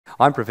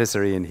I'm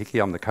Professor Ian Hickey.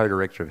 I'm the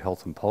Co-Director of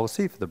Health and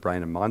Policy for the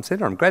Brain and Mind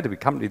Centre. I'm glad to be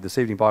accompanied this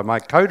evening by my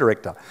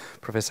Co-Director,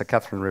 Professor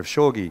Catherine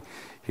Rev-Shorgi,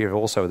 here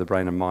also at the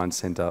Brain and Mind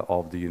Centre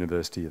of the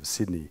University of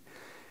Sydney.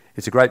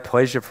 It's a great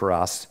pleasure for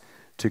us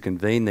to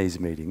convene these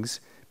meetings,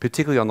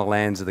 particularly on the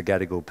lands of the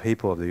Gadigal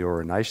people of the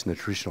Eora Nation, the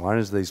traditional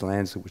owners of these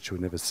lands which were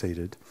never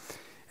ceded.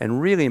 And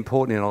really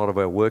important in a lot of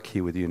our work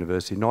here with the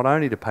university, not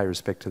only to pay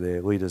respect to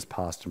their leaders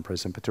past and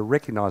present, but to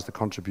recognise the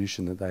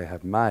contribution that they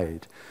have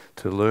made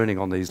to learning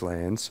on these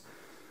lands,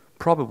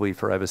 probably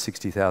for over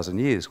 60,000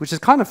 years, which is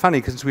kind of funny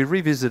because we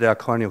revisited our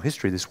colonial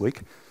history this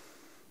week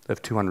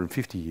of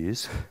 250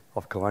 years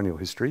of colonial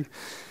history,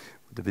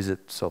 the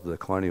visits of the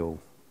colonial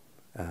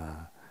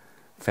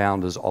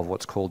founders of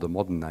what's called the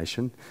modern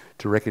nation,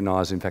 to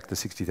recognise, in fact, the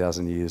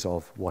 60,000 years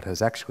of what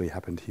has actually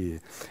happened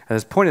here. And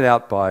as pointed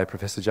out by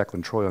Professor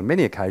Jacqueline Troy on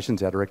many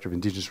occasions, our Director of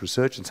Indigenous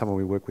Research and someone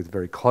we work with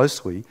very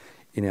closely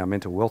in our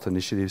mental wealth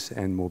initiatives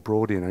and more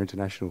broadly in our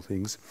international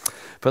things.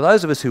 For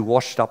those of us who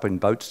washed up in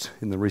boats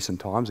in the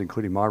recent times,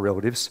 including my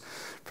relatives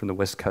from the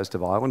west coast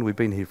of Ireland, we've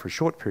been here for a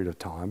short period of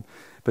time,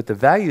 but the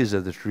values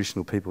of the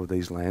traditional people of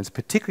these lands,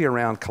 particularly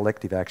around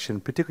collective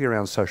action, particularly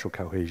around social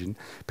cohesion,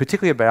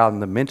 particularly about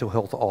the mental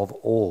health of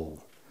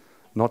all,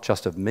 not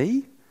just of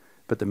me,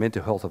 but the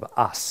mental health of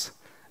us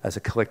as a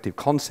collective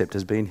concept,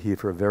 has been here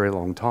for a very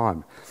long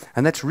time.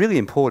 And that's really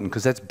important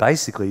because that's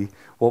basically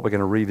what we're going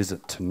to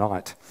revisit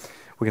tonight.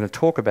 We're going to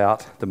talk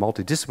about the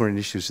multidisciplinary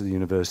initiatives of the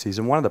universities,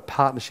 and one of the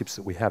partnerships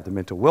that we have, the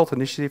Mental Wealth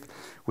Initiative,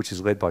 which is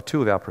led by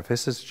two of our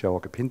professors, Jo-An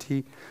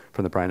Occhipinti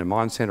from the Brain and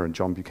Mind Centre and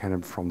John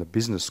Buchanan from the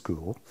Business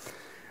School.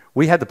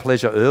 We had the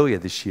pleasure earlier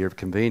this year of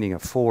convening a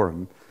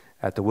forum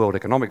at the World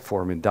Economic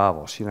Forum in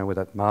Davos, you know, where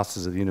that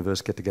Masters of the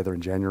Universe get together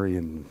in January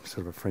in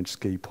sort of a French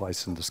ski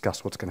place and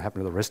discuss what's going to happen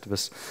to the rest of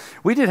us.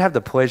 We did have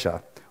the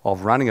pleasure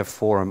of running a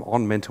forum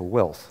on mental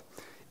wealth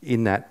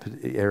in that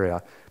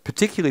area,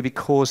 particularly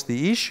because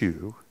the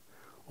issue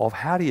of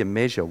how do you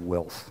measure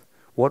wealth,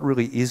 what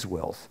really is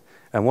wealth,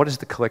 and what is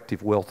the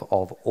collective wealth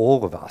of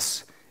all of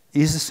us,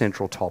 is a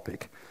central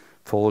topic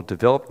for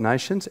developed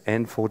nations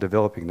and for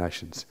developing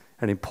nations.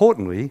 And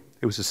importantly,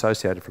 it was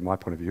associated, from my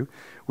point of view,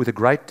 with a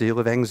great deal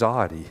of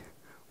anxiety.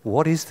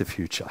 What is the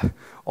future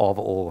of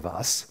all of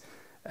us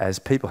as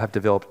people have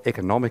developed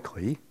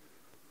economically?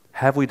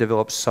 Have we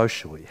developed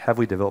socially? Have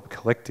we developed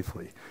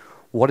collectively?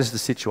 What is the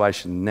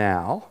situation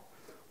now?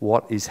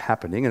 What is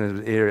happening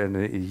in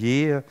a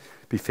year,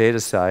 be fair to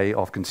say,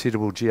 of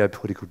considerable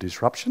geopolitical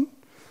disruption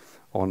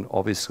on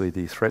obviously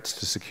the threats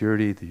to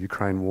security, the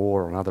Ukraine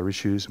war, on other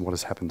issues and what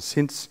has happened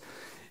since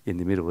in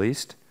the Middle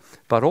East,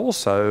 but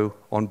also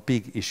on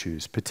big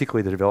issues,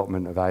 particularly the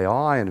development of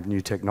AI and of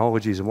new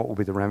technologies and what will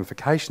be the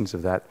ramifications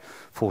of that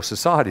for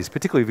societies,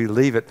 particularly if we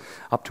leave it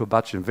up to a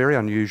bunch of very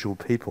unusual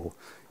people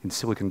in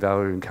Silicon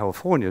Valley and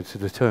California to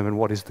determine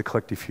what is the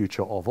collective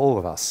future of all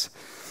of us.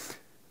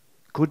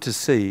 Good to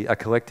see a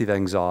collective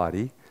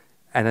anxiety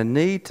and a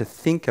need to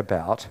think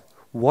about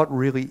what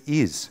really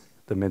is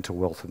the mental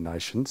wealth of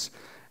nations,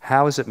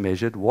 how is it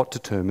measured, what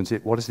determines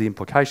it, what is the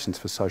implications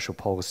for social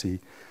policy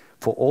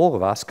for all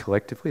of us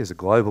collectively as a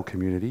global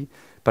community,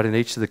 but in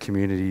each of the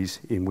communities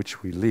in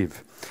which we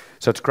live.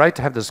 So it's great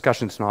to have the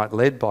discussion tonight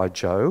led by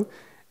Jo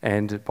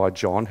and by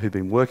John, who've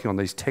been working on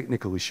these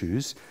technical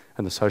issues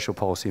and the social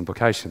policy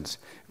implications.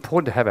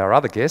 Important to have our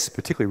other guests,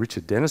 particularly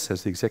Richard Dennis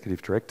as the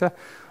Executive Director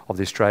of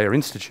the Australia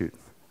Institute,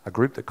 a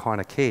group that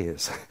kind of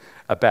cares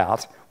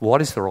about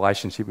what is the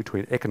relationship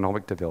between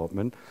economic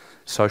development,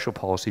 social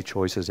policy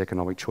choices,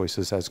 economic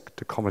choices, as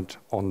to comment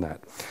on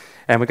that.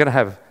 And we're going to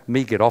have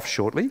me get off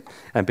shortly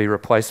and be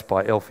replaced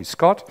by Elfie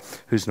Scott,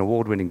 who's an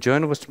award-winning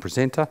journalist and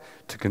presenter,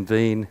 to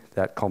convene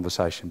that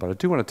conversation. But I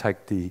do want to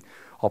take the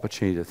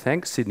opportunity to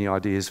thank Sydney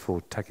Ideas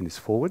for taking this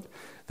forward.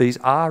 These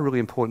are really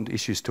important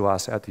issues to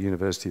us at the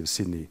University of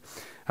Sydney.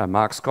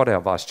 Mark Scott,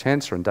 our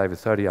Vice-Chancellor, and David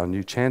Thodey, our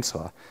new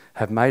Chancellor,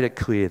 have made it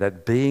clear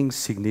that being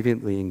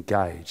significantly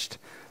engaged,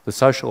 the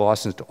social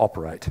licence to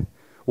operate,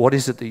 what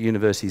is it that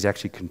universities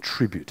actually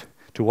contribute?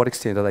 To what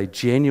extent are they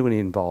genuinely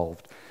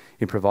involved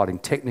in providing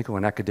technical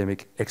and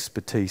academic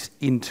expertise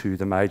into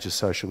the major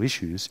social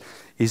issues,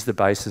 is the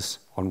basis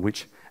on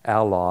which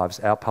our lives,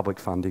 our public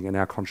funding and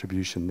our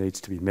contribution needs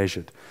to be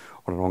measured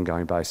on an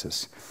ongoing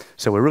basis.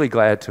 So we're really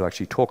glad to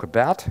actually talk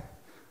about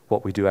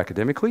what we do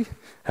academically,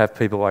 have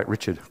people like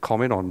Richard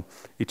comment on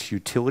its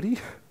utility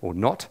or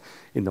not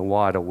in the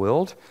wider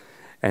world,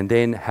 and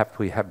then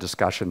happily have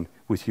discussion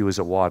with you as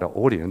a wider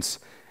audience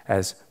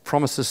as,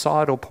 from a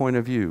societal point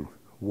of view,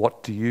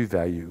 what do you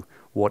value?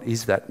 What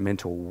is that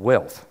mental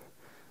wealth?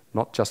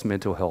 Not just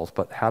mental health,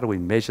 but how do we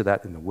measure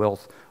that in the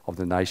wealth of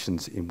the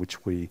nations in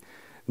which we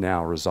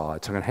now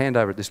reside? So I'm going to hand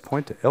over at this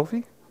point to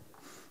Elfie.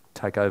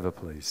 Take over,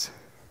 please.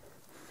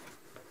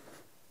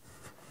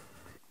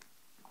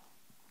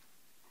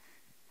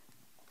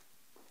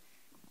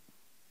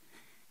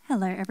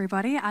 Hello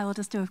everybody, I will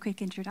just do a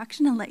quick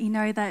introduction and let you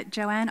know that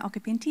Jo-An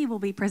Occhipinti will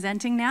be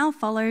presenting now,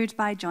 followed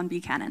by John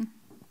Buchanan.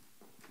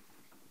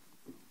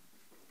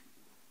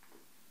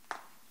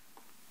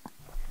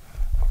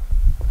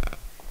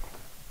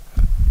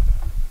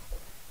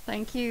 Thank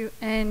Thank you,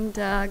 and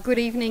good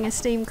evening,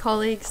 esteemed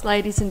colleagues,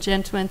 ladies and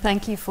gentlemen.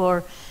 Thank you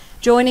for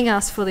joining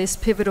us for this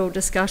pivotal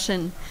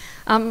discussion.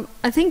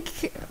 I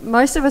think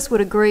most of us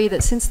would agree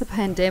that since the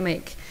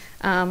pandemic,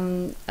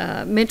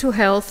 mental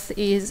health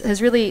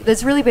there's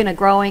really been a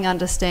growing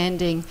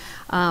understanding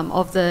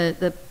of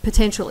the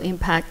potential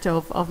impact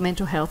of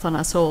mental health on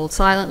us all,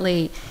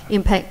 silently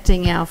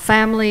impacting our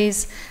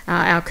families,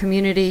 our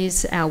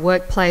communities, our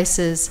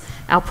workplaces,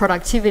 our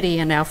productivity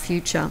and our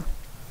future.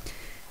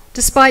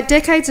 Despite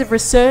decades of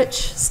research,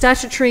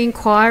 statutory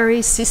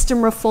inquiry,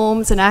 system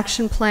reforms and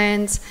action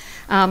plans,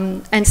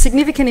 and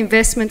significant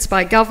investments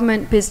by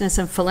government, business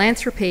and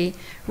philanthropy,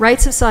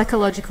 rates of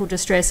psychological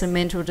distress and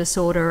mental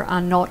disorder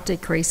are not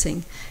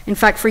decreasing. In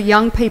fact, for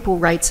young people,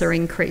 rates are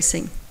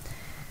increasing.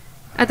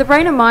 At the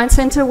Brain and Mind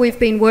Centre, we've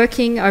been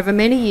working over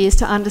many years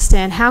to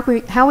understand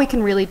how we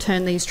can really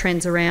turn these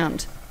trends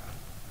around.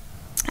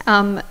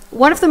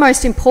 One of the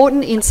most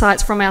important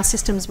insights from our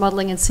systems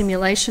modelling and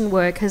simulation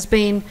work has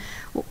been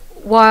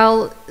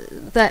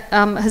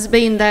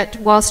that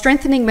while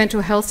strengthening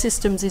mental health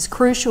systems is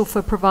crucial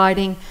for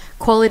providing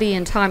quality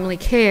and timely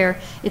care,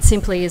 it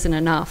simply isn't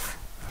enough.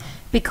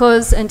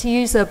 Because, and to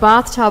use a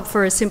bathtub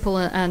for a simple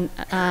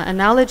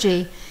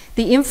analogy,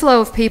 the inflow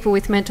of people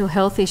with mental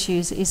health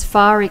issues is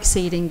far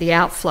exceeding the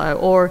outflow,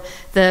 or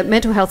the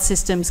mental health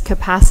system's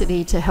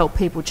capacity to help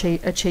people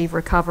achieve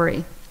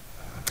recovery.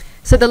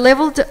 So the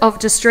level of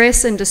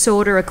distress and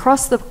disorder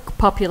across the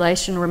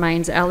population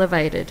remains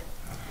elevated.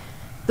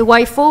 The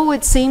way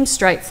forward seems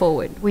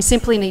straightforward. We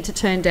simply need to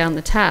turn down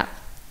the tap.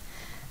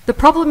 The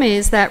problem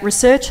is that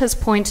research has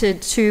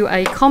pointed to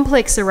a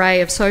complex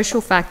array of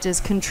social factors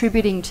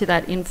contributing to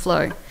that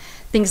inflow.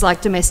 Things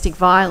like domestic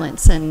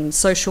violence and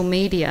social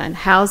media and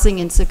housing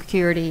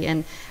insecurity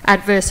and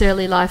adverse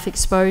early life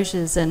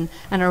exposures and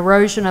an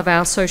erosion of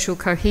our social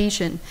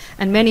cohesion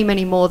and many,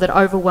 many more that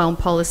overwhelm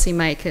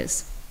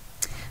policymakers.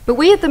 But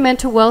we at the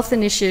Mental Wealth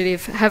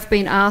Initiative have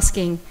been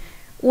asking,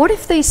 what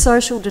if these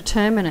social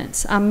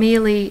determinants are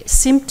merely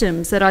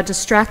symptoms that are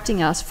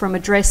distracting us from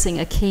addressing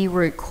a key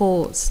root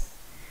cause?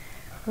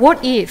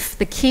 What if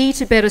the key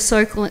to better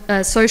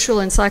social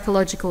and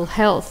psychological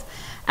health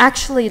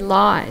actually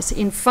lies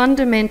in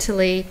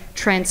fundamentally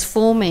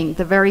transforming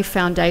the very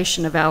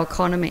foundation of our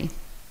economy?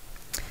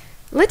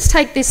 Let's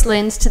take this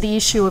lens to the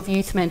issue of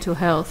youth mental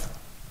health.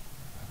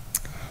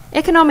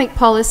 Economic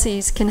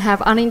policies can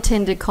have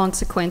unintended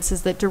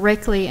consequences that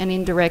directly and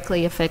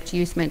indirectly affect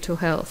youth mental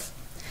health.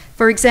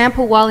 For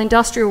example, while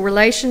industrial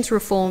relations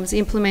reforms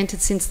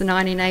implemented since the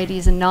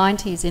 1980s and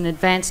 90s in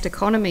advanced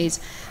economies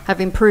have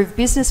improved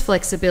business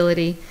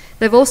flexibility,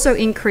 they've also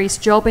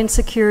increased job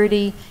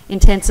insecurity,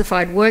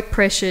 intensified work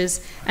pressures,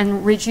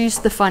 and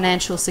reduced the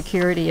financial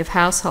security of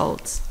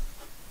households.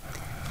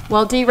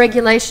 While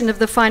deregulation of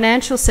the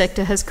financial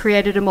sector has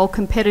created a more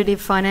competitive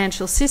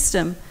financial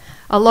system,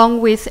 along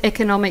with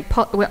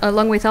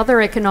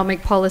other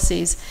economic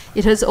policies,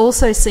 it has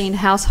also seen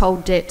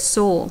household debt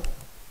soar.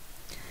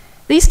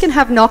 These can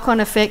have knock-on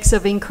effects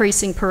of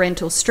increasing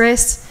parental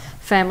stress,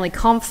 family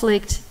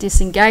conflict,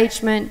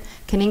 disengagement,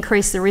 can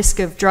increase the risk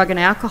of drug and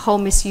alcohol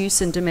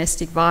misuse and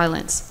domestic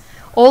violence,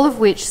 all of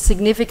which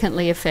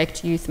significantly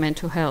affect youth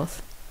mental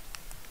health.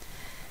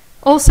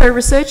 Also,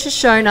 research has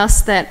shown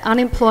us that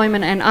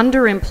unemployment and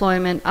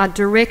underemployment are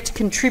direct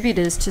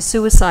contributors to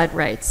suicide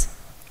rates.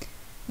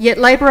 Yet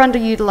labour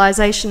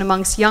underutilisation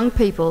amongst young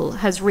people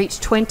has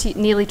reached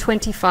nearly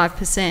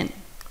 25%.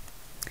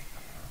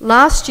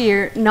 Last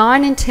year,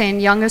 9 in 10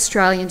 young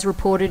Australians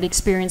reported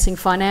experiencing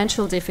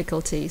financial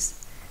difficulties.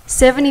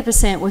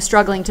 70% were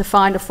struggling to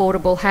find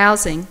affordable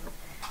housing,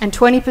 and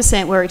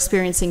 20% were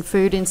experiencing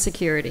food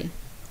insecurity.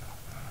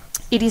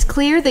 It is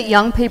clear that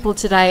young people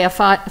today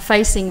are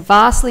facing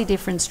vastly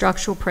different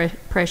structural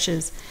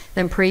pressures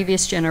than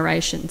previous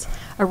generations,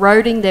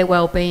 eroding their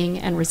well-being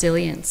and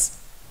resilience.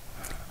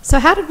 So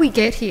how did we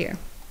get here?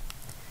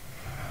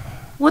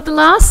 What the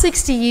last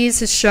 60 years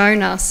has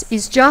shown us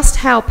is just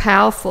how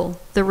powerful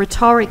the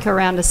rhetoric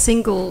around a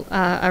single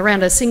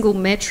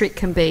metric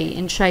can be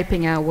in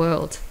shaping our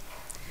world.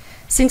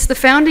 Since the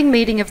founding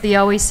meeting of the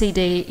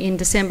OECD in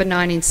December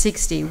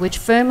 1960, which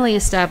firmly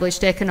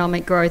established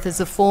economic growth as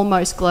the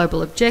foremost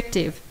global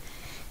objective,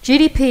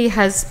 GDP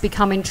has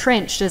become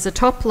entrenched as a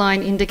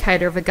top-line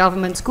indicator of a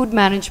government's good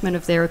management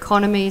of their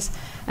economies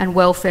and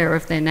welfare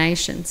of their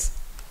nations.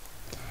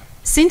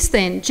 Since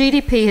then,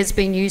 GDP has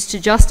been used to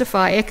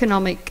justify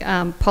economic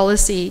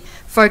policy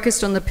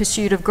focused on the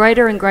pursuit of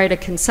greater and greater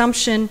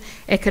consumption,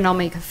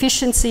 economic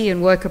efficiency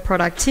and worker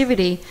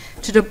productivity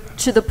to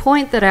the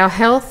point that our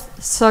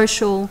health,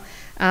 social,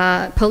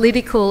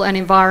 political and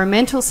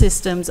environmental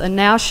systems are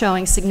now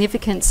showing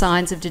significant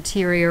signs of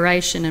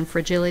deterioration and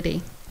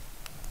fragility.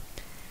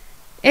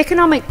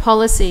 Economic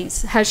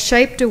policies has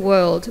shaped a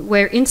world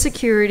where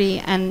insecurity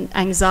and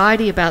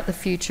anxiety about the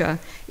future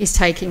is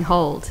taking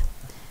hold,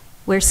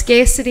 where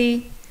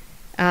scarcity,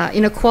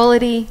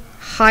 inequality,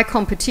 high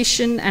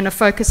competition and a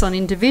focus on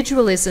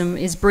individualism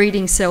is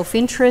breeding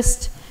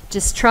self-interest,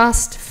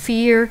 distrust,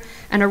 fear,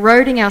 and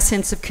eroding our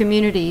sense of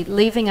community,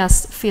 leaving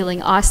us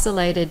feeling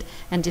isolated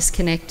and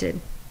disconnected.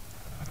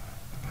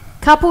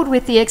 Coupled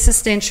with the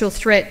existential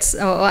threats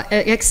or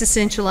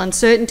existential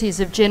uncertainties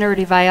of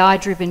generative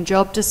AI-driven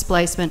job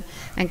displacement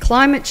and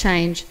climate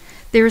change,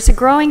 there is a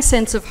growing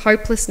sense of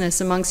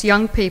hopelessness amongst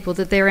young people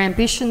that their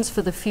ambitions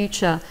for the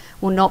future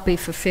will not be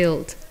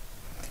fulfilled,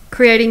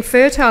 creating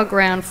fertile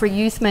ground for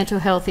youth mental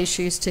health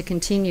issues to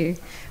continue,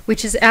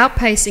 which is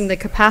outpacing the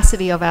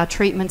capacity of our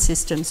treatment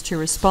systems to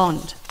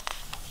respond.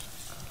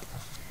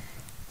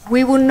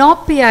 We will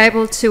not be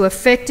able to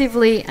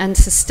effectively and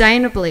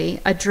sustainably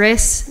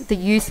address the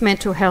youth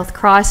mental health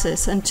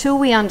crisis until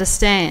we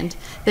understand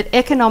that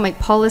economic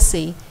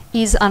policy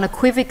is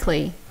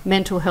unequivocally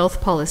mental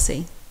health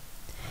policy.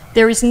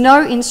 There is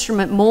no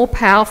instrument more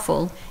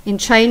powerful in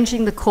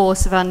changing the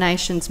course of our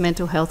nation's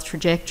mental health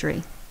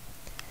trajectory.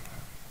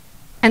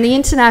 And the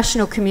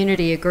international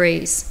community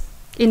agrees.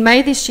 In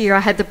May this year, I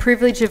had the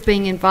privilege of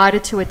being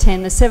invited to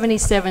attend the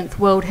 77th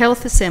World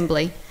Health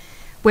Assembly,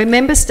 where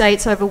member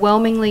states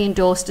overwhelmingly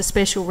endorsed a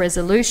special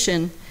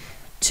resolution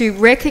to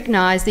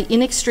recognise the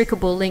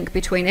inextricable link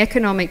between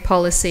economic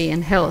policy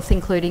and health,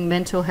 including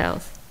mental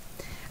health,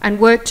 and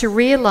work to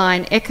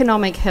realign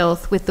economic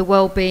health with the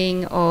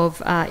well-being of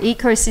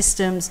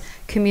ecosystems,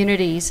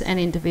 communities,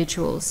 and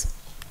individuals.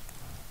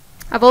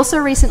 I've also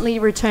recently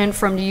returned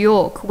from New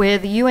York, where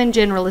the UN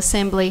General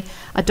Assembly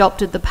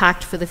adopted the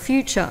Pact for the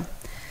Future.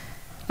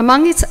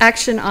 Among its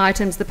action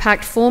items, the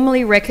Pact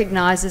formally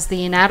recognises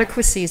the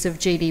inadequacies of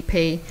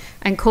GDP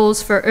and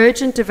calls for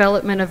urgent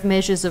development of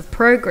measures of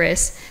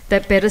progress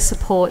that better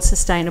support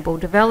sustainable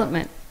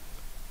development.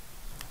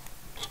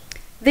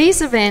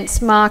 These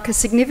events mark a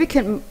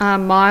significant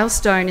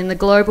milestone in the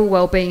global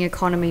wellbeing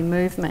economy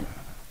movement.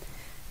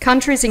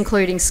 Countries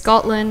including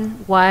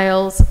Scotland,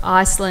 Wales,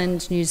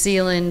 Iceland, New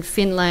Zealand,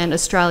 Finland,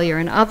 Australia,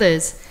 and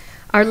others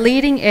are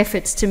leading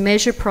efforts to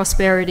measure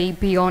prosperity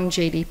beyond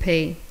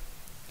GDP.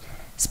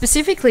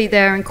 Specifically,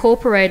 they are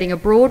incorporating a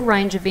broad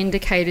range of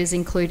indicators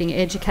including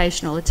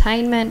educational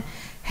attainment,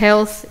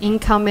 health,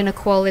 income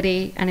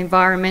inequality, and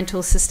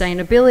environmental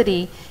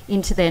sustainability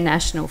into their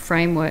national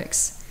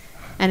frameworks.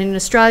 And in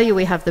Australia,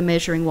 we have the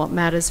Measuring What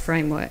Matters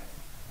framework.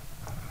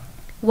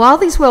 While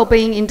these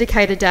wellbeing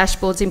indicator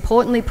dashboards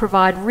importantly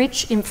provide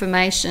rich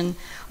information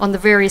on the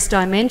various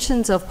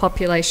dimensions of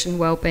population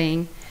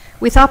wellbeing,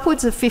 with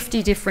upwards of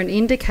 50 different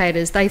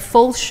indicators, they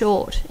fall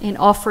short in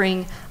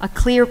offering a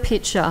clear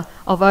picture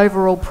of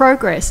overall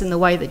progress in the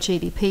way that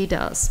GDP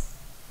does.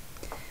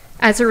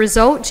 As a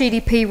result,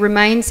 GDP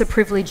remains a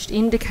privileged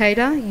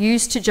indicator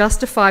used to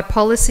justify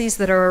policies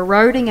that are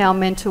eroding our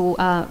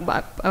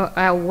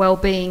our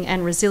well-being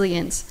and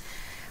resilience,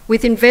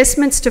 with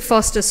investments to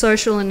foster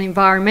social and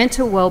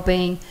environmental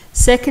well-being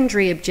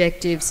secondary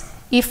objectives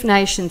if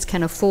nations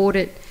can afford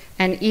it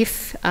and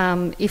if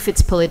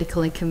it's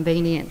politically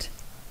convenient.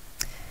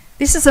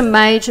 This is a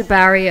major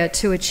barrier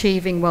to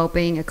achieving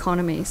well-being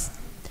economies.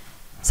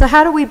 So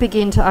how do we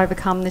begin to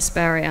overcome this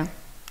barrier?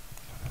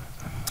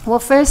 Well,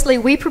 firstly,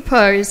 we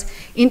propose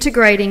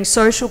integrating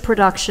social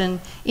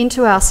production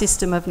into our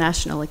system of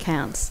national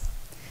accounts.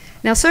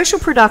 Now, social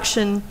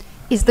production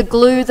is the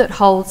glue that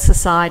holds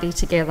society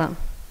together.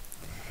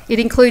 It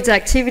includes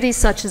activities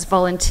such as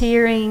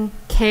volunteering,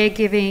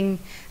 caregiving,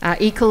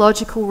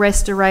 ecological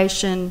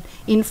restoration,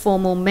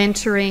 informal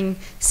mentoring,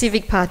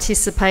 civic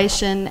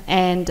participation,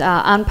 and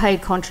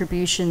unpaid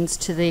contributions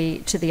to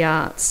the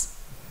arts.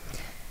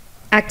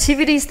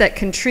 Activities that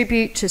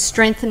contribute to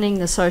strengthening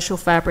the social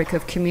fabric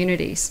of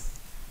communities.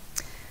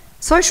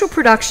 Social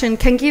production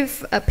can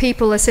give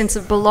people a sense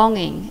of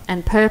belonging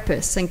and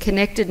purpose and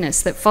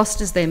connectedness that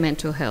fosters their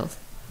mental health.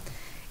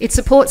 It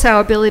supports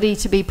our ability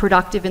to be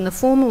productive in the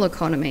formal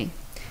economy.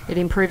 It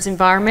improves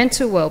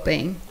environmental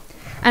well-being.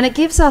 And it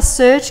gives us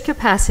surge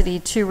capacity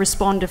to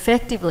respond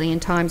effectively in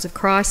times of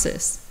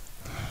crisis.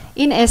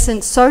 In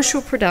essence,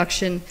 social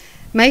production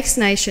makes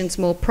nations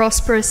more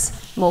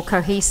prosperous, more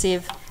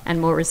cohesive,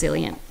 and more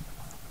resilient.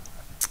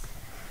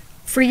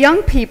 For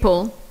young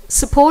people,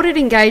 supported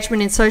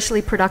engagement in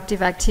socially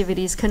productive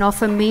activities can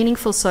offer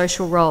meaningful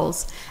social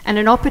roles and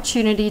an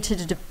opportunity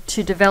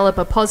to develop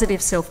a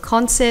positive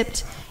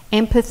self-concept,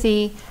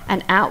 empathy,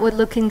 an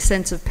outward-looking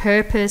sense of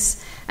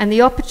purpose, and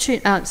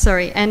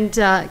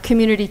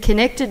community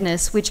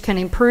connectedness, which can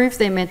improve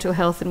their mental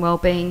health and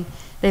well-being,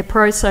 their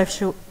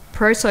pro-social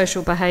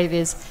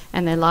behaviours,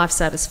 and their life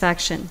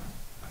satisfaction.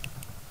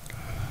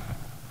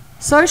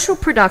 Social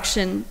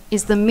production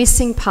is the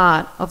missing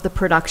part of the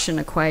production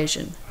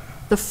equation,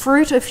 the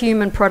fruit of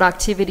human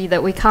productivity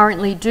that we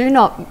currently do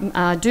not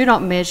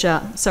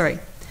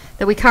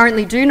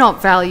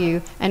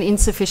value and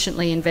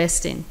insufficiently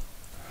invest in.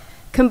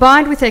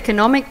 Combined with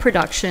economic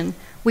production,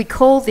 we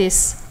call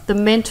this the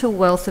mental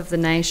wealth of the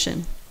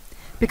nation.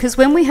 Because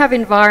when we have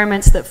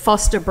environments that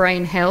foster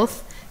brain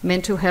health,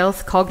 mental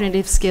health,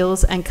 cognitive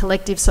skills, and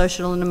collective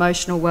social and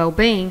emotional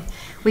well-being,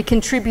 we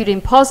contribute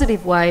in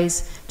positive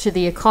ways to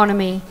the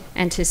economy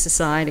and to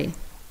society.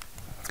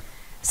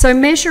 So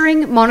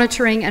measuring,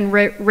 monitoring, and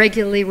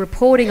regularly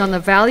reporting on the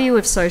value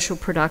of social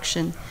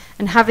production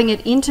and having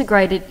it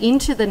integrated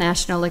into the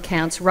national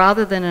accounts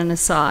rather than an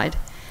aside,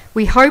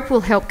 we hope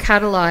will help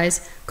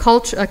catalyse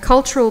a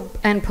cultural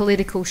and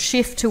political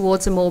shift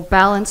towards a more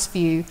balanced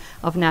view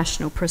of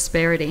national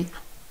prosperity.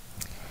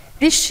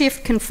 This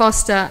shift can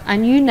foster a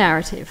new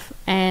narrative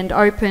and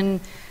open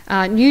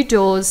new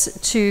doors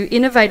to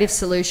innovative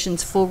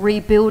solutions for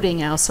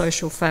rebuilding our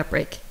social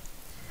fabric.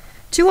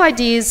 Two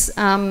ideas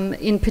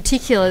in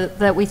particular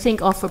that we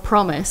think offer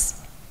promise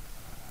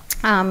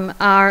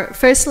are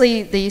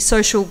firstly the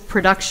social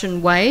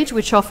production wage,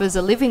 which offers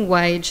a living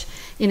wage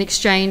in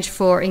exchange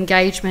for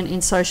engagement in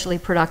socially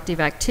productive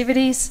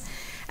activities,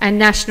 and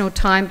national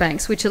time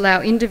banks, which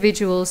allow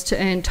individuals to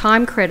earn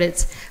time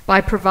credits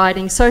by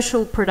providing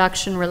social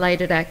production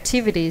related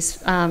activities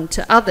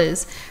to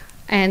others,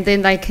 and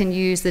then they can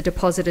use the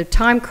deposited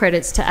time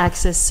credits to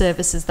access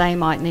services they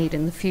might need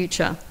in the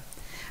future.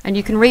 And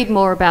you can read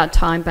more about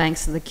time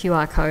banks in the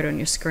QR code on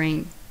your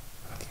screen.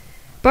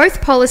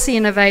 Both policy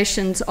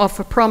innovations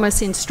offer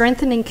promise in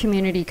strengthening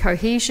community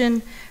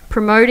cohesion,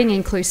 promoting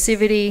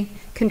inclusivity,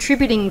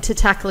 contributing to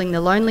tackling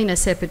the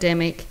loneliness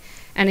epidemic,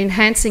 and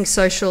enhancing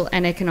social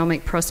and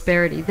economic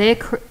prosperity,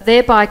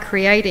 thereby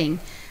creating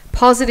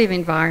positive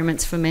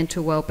environments for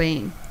mental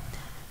well-being.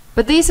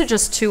 But these are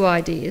just two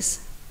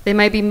ideas. There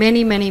may be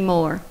many, many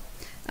more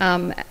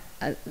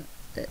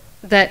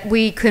that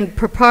we can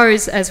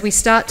propose as we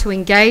start to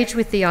engage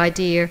with the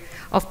idea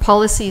of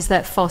policies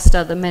that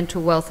foster the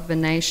mental wealth of a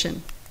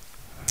nation.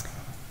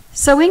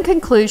 So in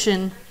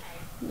conclusion,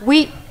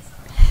 we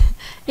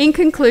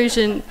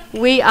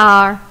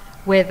are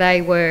where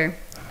they were,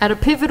 at a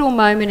pivotal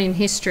moment in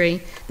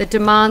history that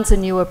demands a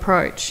new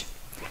approach.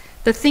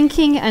 The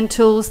thinking and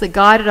tools that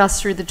guided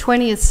us through the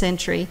 20th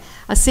century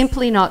are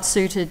simply not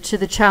suited to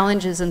the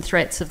challenges and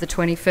threats of the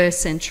 21st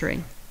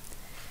century.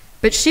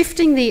 But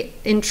shifting the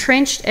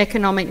entrenched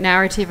economic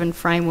narrative and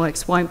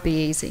frameworks won't be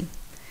easy,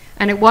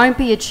 and it won't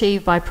be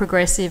achieved by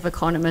progressive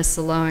economists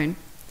alone.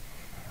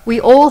 We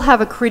all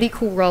have a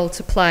critical role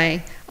to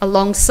play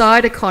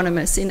alongside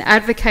economists in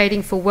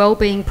advocating for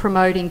well-being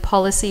promoting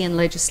policy and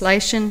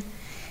legislation,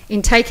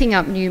 in taking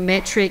up new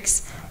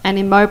metrics, and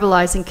in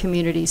mobilising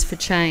communities for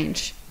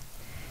change.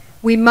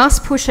 We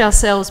must push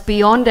ourselves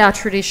beyond our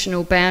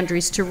traditional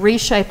boundaries to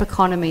reshape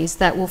economies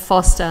that will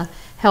foster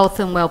health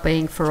and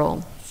well-being for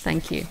all.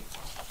 Thank you.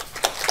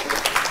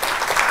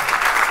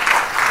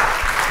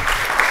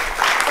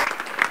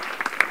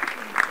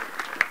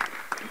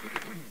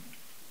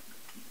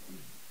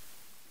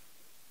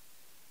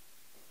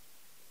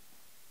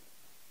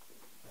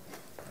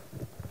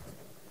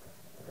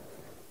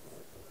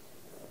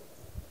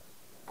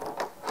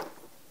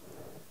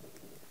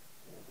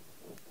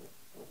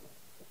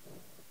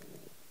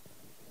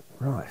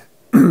 Right.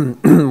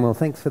 Well,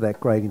 thanks for that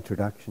great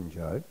introduction,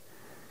 Jo.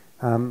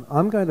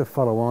 I'm going to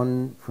follow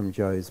on from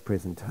Jo's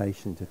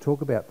presentation to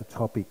talk about the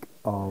topic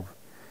of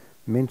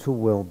mental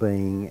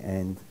well-being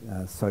and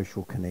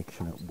social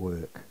connection at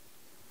work.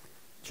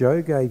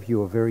 Jo gave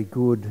you a very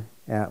good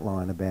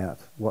outline about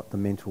what the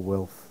mental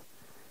wealth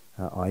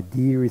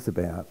idea is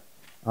about.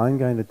 I'm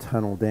going to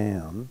tunnel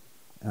down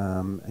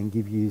and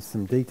give you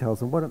some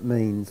details on what it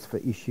means for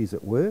issues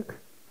at work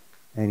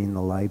and in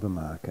the labour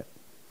market.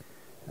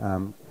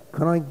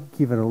 Can I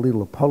give a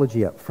little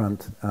apology up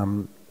front?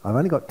 I've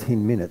only got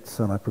 10 minutes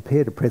and I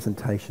prepared a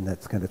presentation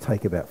that's going to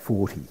take about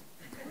 40.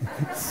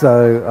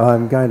 So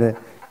I'm going to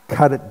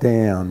cut it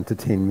down to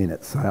 10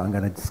 minutes. So I'm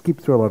going to skip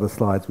through a lot of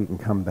slides. We can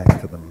come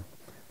back to them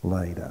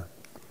later.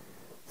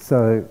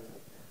 So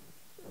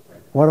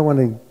what I want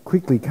to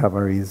quickly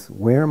cover is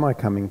where am I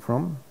coming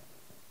from?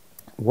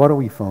 What are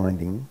we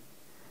finding?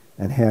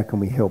 And how can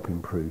we help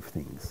improve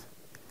things?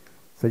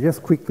 So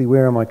just quickly,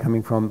 where am I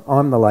coming from?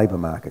 I'm the labour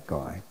market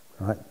guy,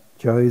 right?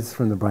 Jo's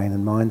from the Brain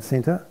and Mind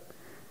Centre.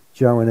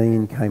 Jo and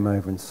Ian came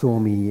over and saw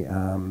me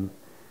a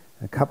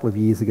couple of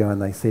years ago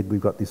and they said, we've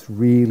got this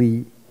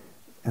really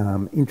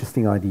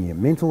interesting idea.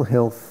 Mental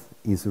health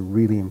is a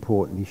really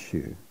important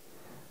issue,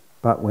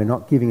 but we're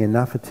not giving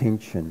enough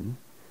attention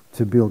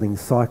to building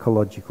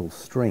psychological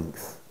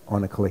strength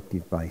on a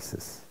collective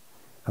basis.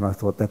 And I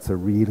thought that's a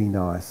really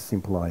nice,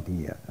 simple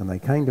idea. And they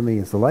came to me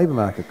as the labour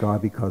market guy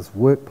because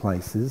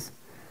workplaces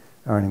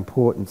are an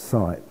important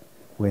site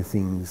where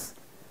things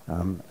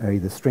are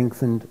either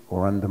strengthened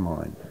or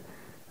undermined.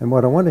 And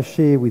what I want to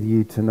share with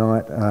you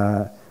tonight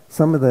are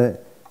some of the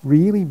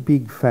really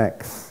big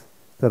facts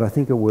that I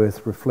think are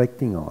worth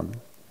reflecting on.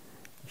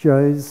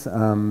 Jo's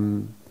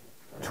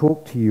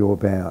talked to you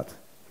about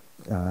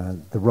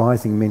the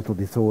rising mental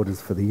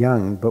disorders for the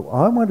young, but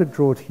I want to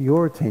draw to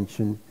your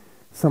attention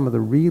some of the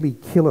really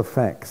killer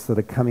facts that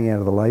are coming out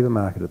of the labour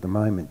market at the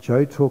moment.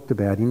 Jo talked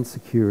about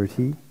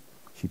insecurity,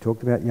 she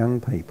talked about young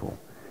people.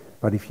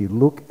 But if you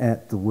look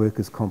at the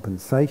workers'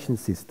 compensation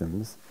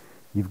systems,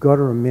 you've got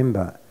to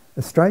remember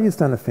Australia's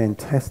done a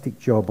fantastic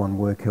job on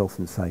work health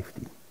and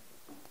safety,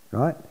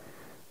 right?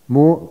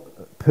 More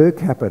per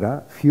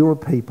capita, fewer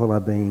people are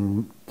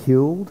being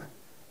killed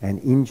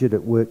and injured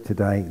at work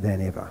today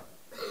than ever.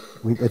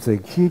 It's a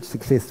huge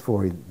success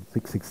story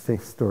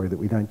that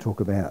we don't talk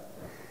about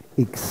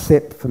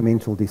except for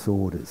mental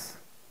disorders.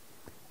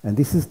 And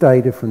this is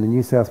data from the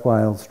New South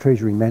Wales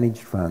Treasury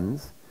managed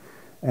funds.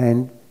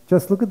 And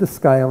just look at the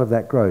scale of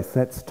that growth.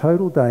 That's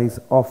total days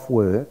off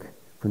work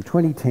from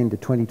 2010 to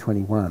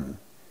 2021,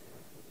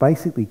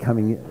 basically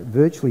coming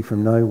virtually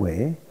from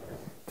nowhere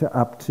to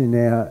up to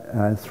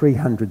now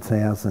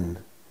 300,000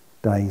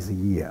 days a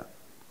year.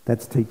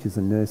 That's teachers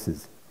and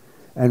nurses.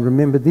 And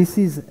remember, this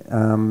is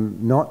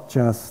not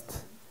just,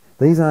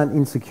 these aren't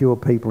insecure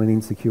people in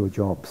insecure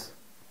jobs,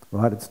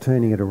 right? It's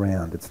turning it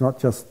around. It's not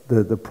just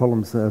the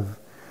problems of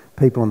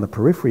people on the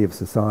periphery of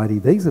society.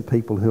 These are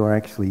people who are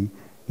actually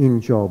in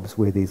jobs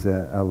where there's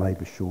a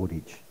labour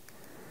shortage.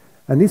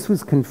 And this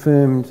was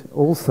confirmed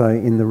also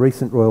in the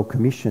recent Royal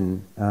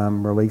Commission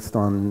released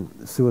on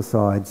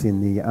suicides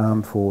in the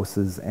armed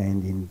forces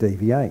and in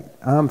DV8.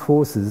 Armed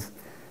forces,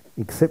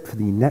 except for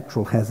the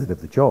natural hazard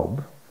of the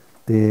job,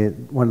 they're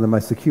one of the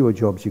most secure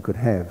jobs you could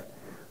have.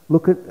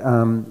 Look at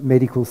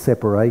medical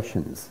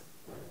separations,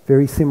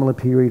 very similar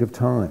period of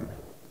time,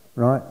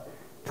 right?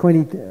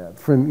 From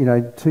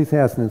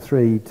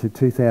 2003 to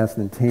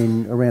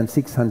 2010, around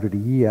 600 a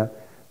year.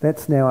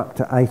 That's now up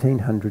to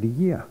 1,800 a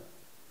year.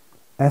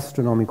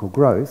 Astronomical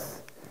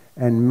growth,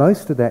 and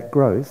most of that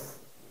growth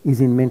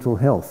is in mental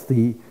health.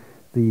 The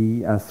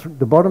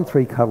bottom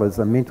three colours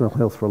are mental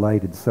health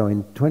related. So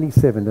in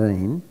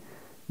 2017,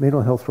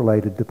 mental health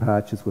related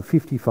departures were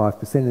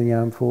 55% of the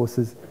armed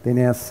forces. They're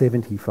now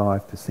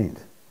 75%.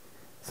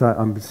 So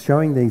I'm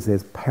showing these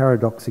as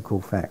paradoxical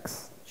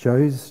facts.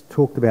 Joe's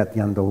talked about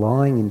the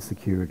underlying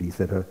insecurities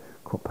that are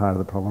part of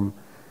the problem.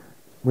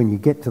 When you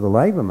get to the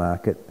labour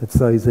market, it's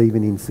those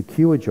even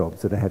insecure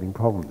jobs that are having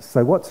problems.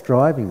 So what's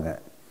driving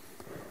that?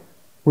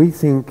 We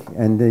think,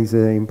 and these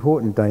are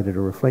important data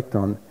to reflect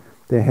on,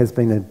 there has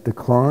been a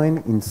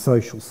decline in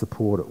social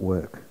support at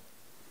work.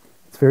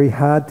 It's very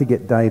hard to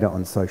get data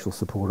on social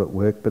support at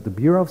work, but the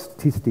Bureau of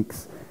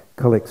Statistics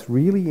collects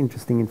really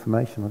interesting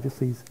information. I'll just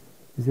see, is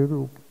there a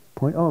little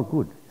point? Oh,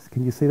 good.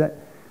 Can you see that?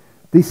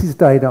 This is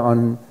data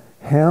on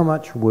how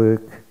much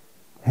work,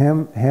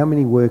 how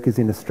many workers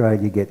in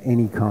Australia get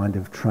any kind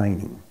of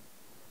training,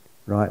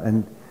 right?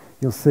 And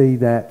you'll see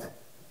that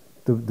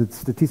the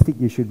statistic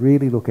you should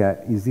really look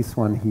at is this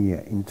one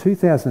here. In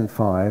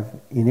 2005,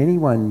 in any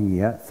 1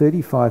 year,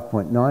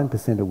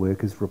 35.9% of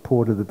workers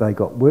reported that they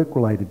got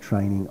work-related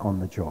training on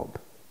the job.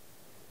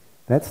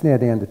 That's now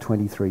down to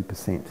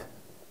 23%.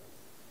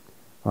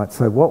 Right,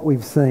 so what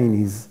we've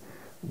seen is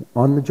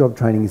on-the-job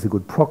training is a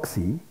good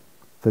proxy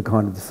for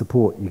kind of the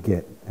support you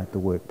get at the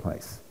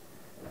workplace.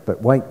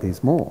 But wait,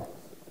 there's more.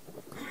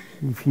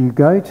 If you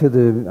go to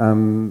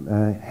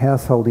the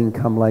household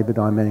income labour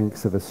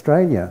dynamics of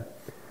Australia,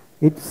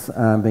 it's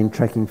been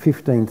tracking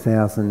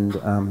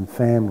 15,000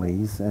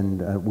 families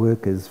and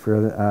workers for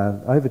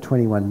over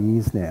 21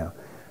 years now.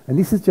 And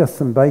this is just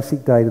some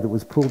basic data that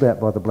was pulled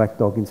out by the Black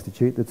Dog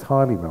Institute that's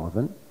highly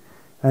relevant.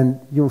 And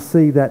you'll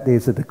see that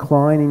there's a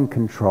decline in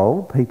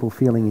control, people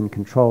feeling in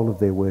control of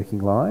their working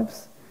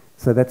lives.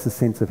 So that's a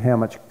sense of how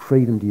much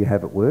freedom do you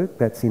have at work.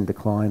 That's in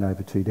decline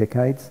over 2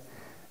 decades.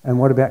 And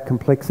what about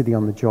complexity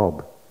on the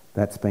job?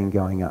 That's been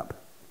going up.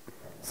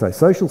 So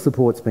social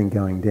support's been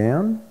going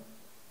down,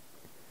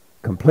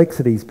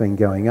 complexity's been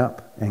going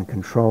up, and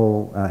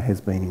control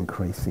has been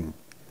increasing.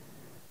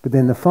 But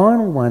then the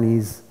final one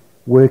is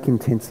work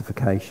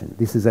intensification.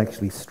 This is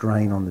actually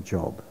strain on the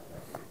job.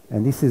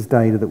 And this is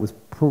data that was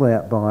pulled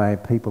out by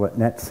people at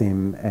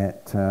NatSem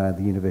at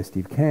the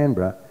University of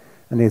Canberra.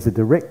 And there's a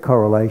direct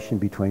correlation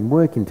between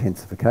work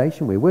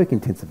intensification, where work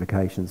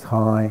intensification is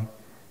high,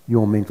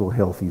 your mental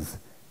health is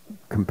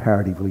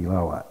comparatively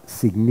lower,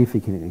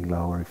 significantly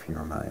lower if you're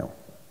a male.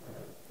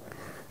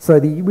 So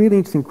the really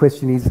interesting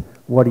question is,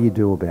 what do you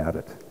do about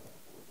it?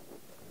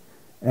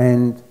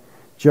 And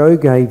Joe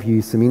gave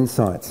you some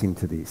insights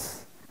into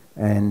this.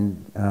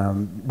 And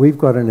we've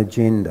got an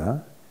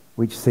agenda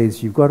which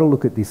says you've got to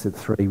look at this at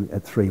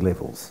three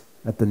levels.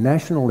 At the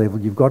national level,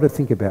 you've got to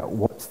think about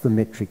what's the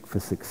metric for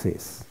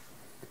success.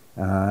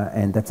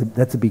 And that's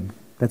a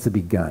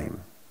big game,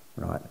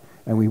 right?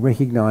 And we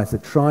recognise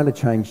that trying to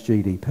change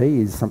GDP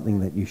is something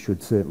that you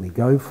should certainly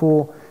go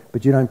for,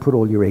 but you don't put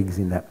all your eggs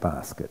in that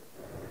basket.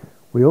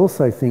 We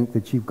also think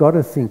that you've got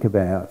to think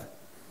about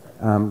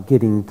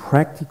getting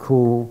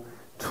practical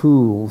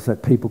tools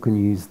that people can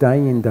use day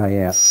in,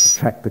 day out to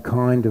track the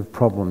kind of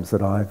problems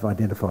that I've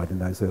identified in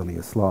those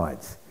earlier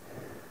slides.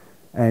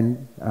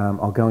 And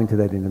I'll go into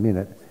that in a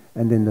minute.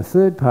 And then the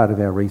third part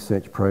of our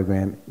research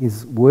program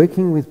is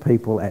working with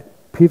people at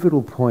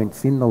pivotal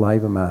points in the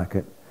labour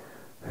market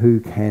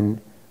who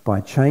can, by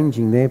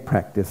changing their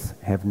practice,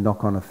 have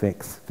knock-on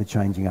effects for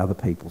changing other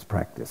people's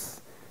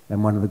practice.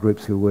 And one of the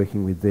groups we're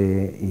working with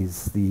there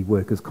is the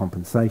workers'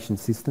 compensation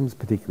systems,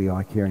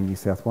 particularly iCare in New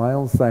South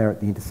Wales. They are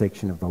at the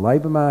intersection of the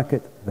labour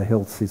market, the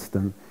health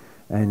system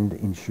and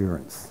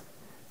insurance.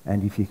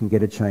 And if you can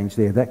get a change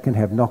there, that can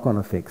have knock-on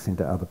effects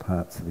into other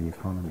parts of the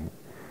economy.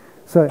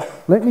 So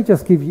let me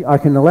just give you, I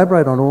can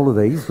elaborate on all of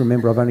these.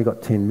 Remember, I've only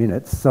got 10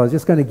 minutes. So I was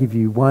just going to give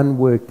you one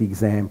worked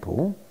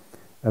example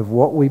of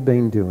what we've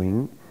been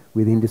doing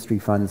with industry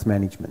funds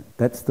management.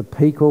 That's the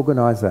peak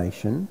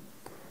organisation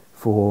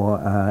for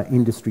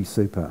industry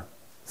super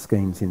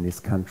schemes in this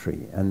country.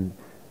 And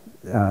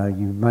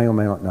you may or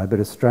may not know, but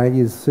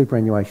Australia's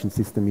superannuation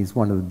system is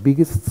one of the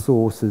biggest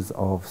sources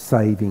of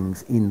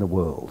savings in the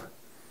world.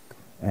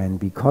 And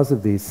because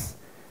of this,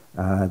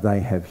 they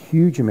have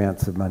huge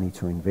amounts of money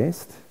to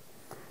invest,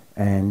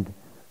 and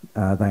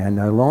they are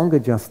no longer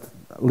just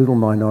little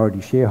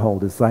minority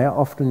shareholders. They are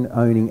often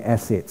owning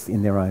assets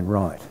in their own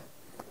right.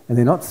 And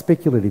they're not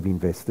speculative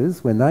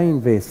investors. When they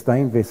invest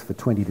for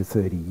 20 to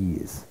 30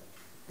 years.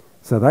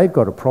 So they've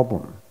got a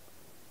problem.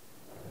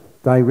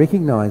 They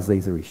recognise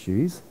these are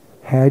issues.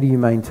 How do you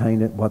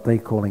maintain what they're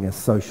calling a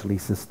socially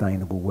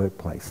sustainable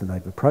workplace? And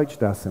they've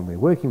approached us, and we're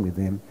working with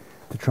them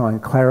to try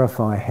and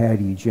clarify how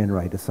do you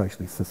generate a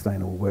socially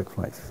sustainable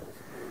workplace.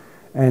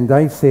 And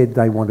they said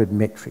they wanted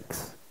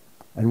metrics.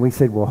 And we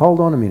said, well, hold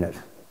on a minute.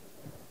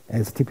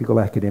 As typical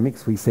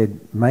academics, we said,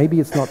 maybe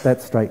it's not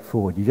that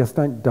straightforward. You just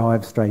don't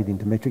dive straight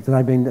into metrics. And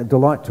they've been a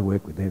delight to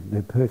work with.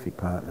 They're perfect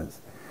partners.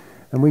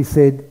 And we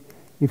said,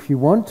 if you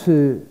want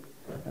to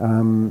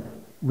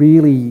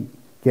really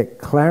get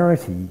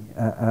clarity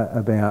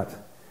about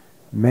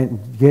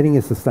getting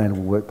a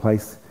sustainable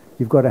workplace,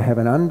 you've got to have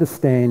an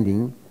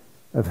understanding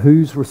of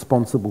who's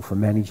responsible for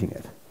managing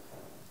it.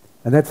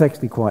 And that's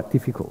actually quite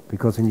difficult,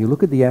 because when you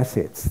look at the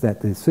assets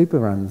that the super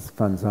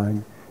funds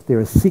own, there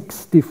are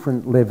 6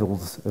 different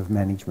levels of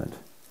management.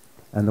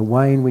 And the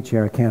way in which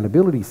our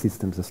accountability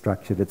systems are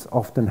structured, it's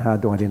often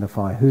hard to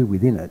identify who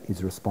within it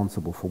is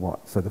responsible for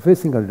what. So the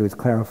first thing you've got to do is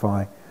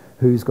clarify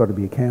who's got to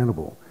be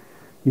accountable.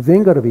 You've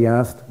then got to be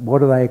asked,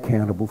 what are they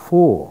accountable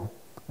for?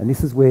 And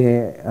this is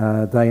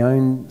where they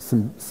own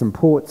some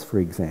ports, for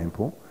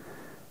example.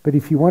 But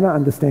if you want to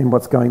understand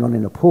what's going on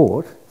in a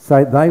port,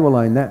 so they will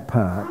own that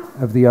part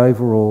of the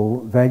overall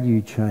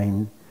value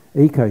chain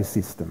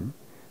ecosystem.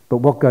 But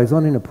what goes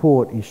on in a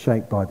port is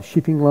shaped by the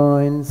shipping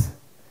lines,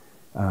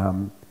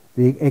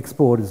 the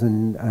exporters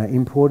and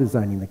importers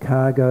owning the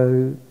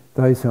cargo,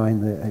 those who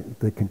own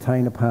the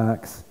container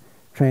parks,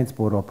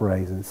 transport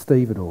operators and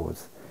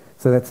stevedores.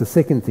 So that's the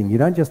second thing. You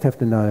don't just have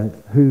to know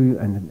who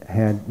and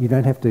how, you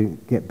don't have to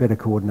get better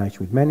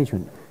coordination with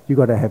management. You've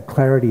got to have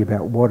clarity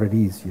about what it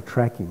is you're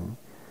tracking.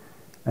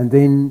 And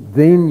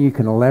then you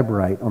can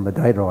elaborate on the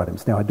data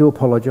items. Now, I do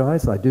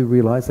apologise. I do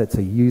realise that's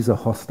a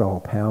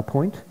user-hostile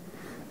PowerPoint,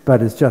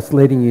 but it's just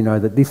letting you know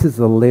that this is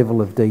the level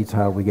of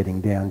detail we're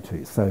getting down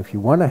to. So if you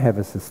want to have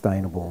a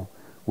sustainable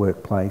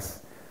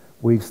workplace,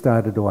 we've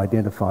started to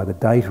identify the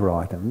data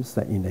items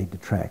that you need to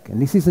track. And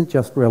this isn't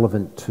just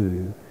relevant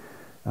to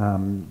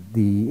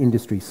the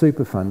industry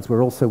super funds.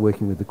 We're also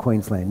working with the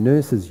Queensland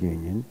Nurses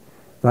Union.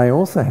 They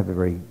also have a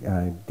very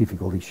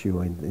difficult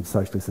issue in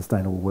socially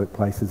sustainable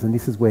workplaces, and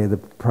this is where the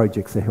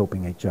projects are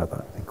helping each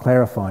other and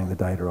clarifying the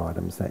data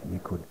items that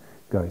you could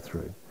go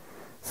through.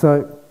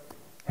 So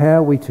how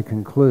are we to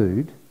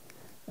conclude?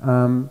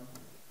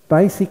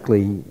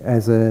 Basically,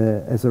 as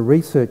a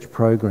research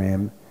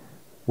program,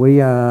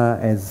 we are,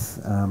 as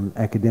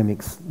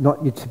academics,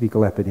 not your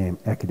typical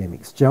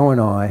academics. Jo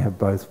and I have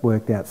both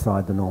worked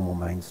outside the normal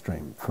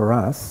mainstream. For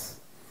us,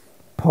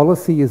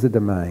 policy is a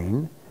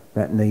domain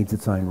that needs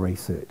its own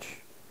research.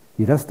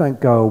 You just don't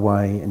go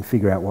away and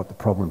figure out what the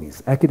problem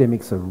is.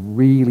 Academics are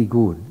really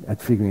good at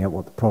figuring out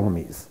what the problem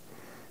is.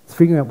 It's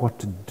figuring out what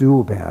to do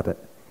about it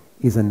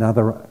is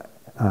another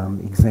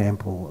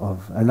example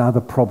of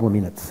another problem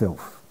in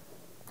itself.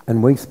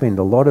 And we spend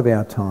a lot of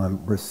our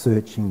time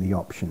researching the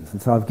options.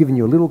 And so I've given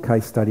you a little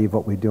case study of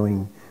what we're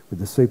doing with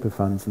the super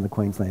funds and the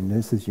Queensland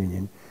Nurses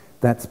Union.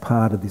 That's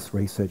part of this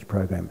research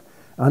program.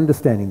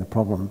 Understanding the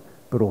problem,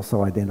 but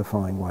also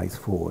identifying ways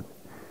forward.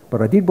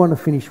 But I did want to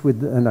finish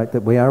with a note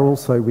that we are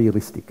also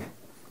realistic.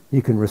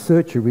 You can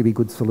research a really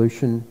good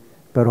solution,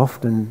 but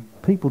often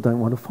people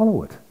don't want to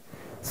follow it.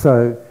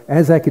 So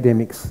as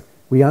academics,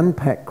 we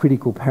unpack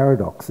critical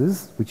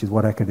paradoxes, which is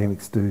what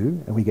academics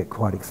do, and we get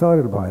quite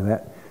excited by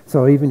that.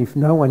 So even if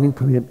no one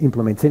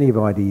implements any of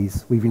our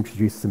ideas, we've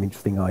introduced some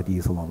interesting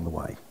ideas along the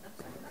way.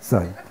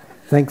 So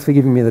thanks for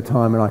giving me the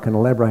time, and I can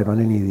elaborate on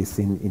any of this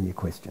in your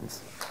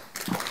questions.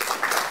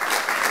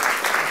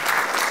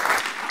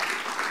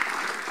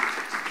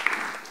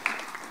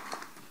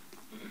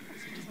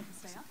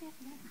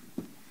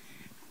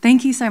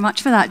 Thank you so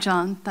much for that,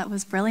 John. That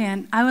was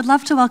brilliant. I would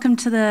love to welcome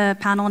to the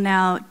panel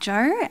now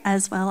Jo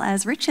as well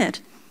as Richard.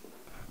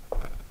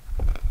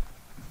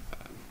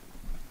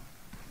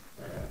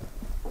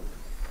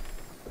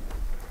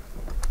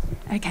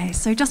 Okay,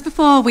 so just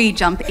before we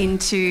jump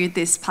into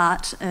this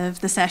part of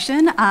the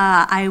session,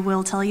 I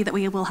will tell you that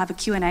we will have a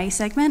Q&A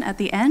segment at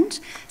the end.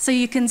 So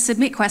you can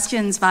submit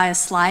questions via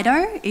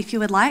Slido if you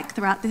would like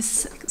throughout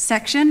this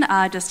section.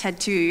 Just head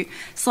to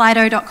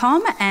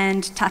slido.com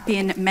and tap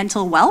in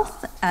mental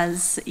wealth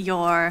as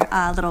your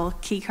little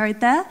key code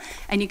there.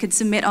 And you can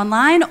submit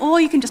online, or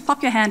you can just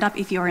pop your hand up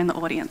if you're in the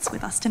audience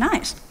with us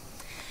tonight.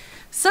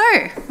 So,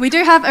 we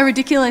do have a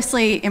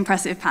ridiculously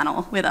impressive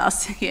panel with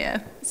us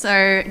here.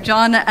 So,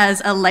 John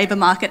as a labour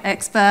market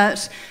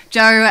expert,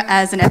 Jo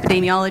as an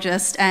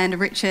epidemiologist, and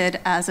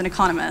Richard as an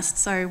economist.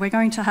 So, we're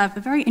going to have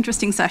a very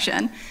interesting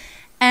session.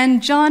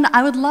 And John,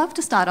 I would love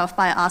to start off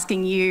by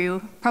asking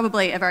you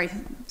probably a very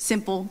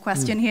simple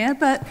question here,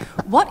 but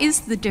what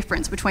is the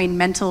difference between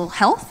mental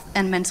health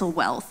and mental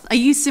wealth? Are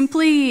you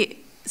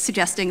simply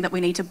suggesting that we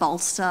need to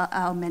bolster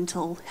our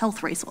mental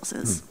health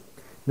resources?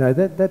 No,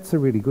 that's a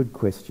really good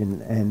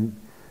question. And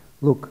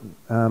look,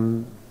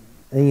 Ian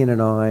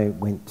and I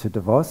went to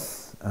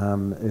Davos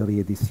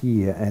earlier this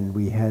year, and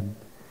we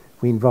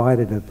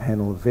invited a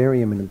panel of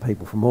very eminent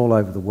people from all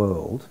over the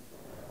world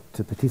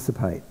to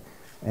participate.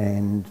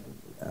 And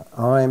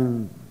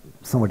I'm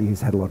somebody who's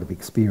had a lot of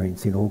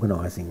experience in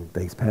organising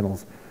these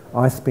panels.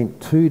 I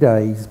spent 2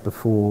 days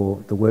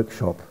before the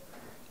workshop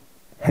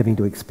having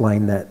to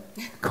explain that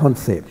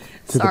concept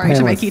to the panellists. Sorry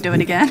to make you do it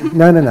again.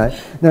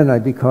 No,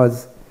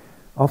 because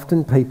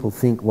often people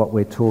think what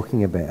we're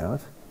talking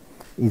about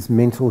is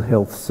mental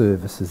health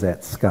services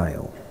at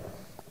scale,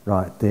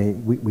 right?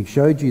 We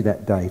showed you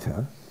that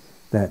data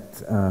that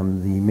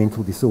the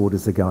mental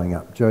disorders are going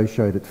up. Jo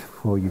showed it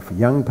for you for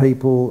young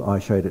people. I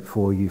showed it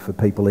for you for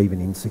people even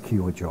in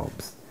secure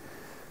jobs.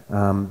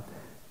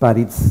 But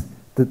it's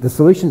the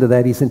solution to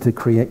that isn't to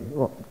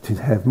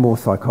have more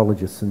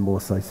psychologists and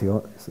more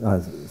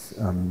psychologists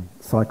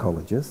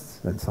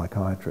and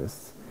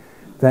psychiatrists.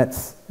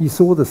 You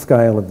saw the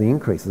scale of the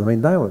increases. I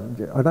mean, I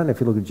don't know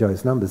if you look at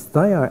Jo's numbers,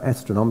 they are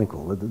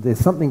astronomical. There's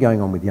something going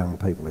on with young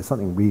people. There's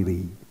something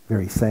really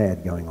very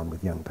sad going on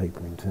with young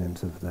people in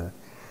terms of the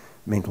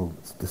mental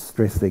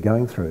distress they're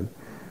going through.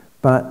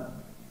 But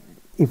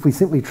if we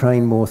simply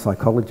train more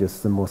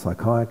psychologists and more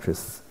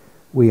psychiatrists,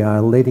 we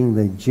are letting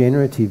the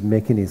generative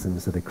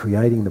mechanisms that are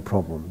creating the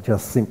problem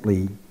just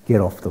simply get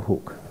off the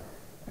hook.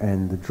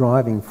 And the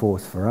driving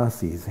force for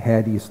us is,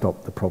 how do you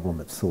stop the problem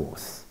at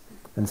source?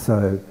 And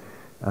so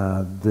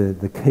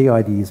the key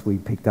ideas we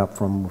picked up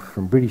from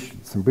some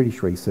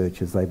British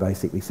researchers, they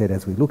basically said,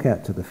 as we look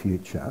out to the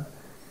future,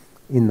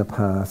 in the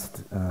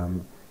past,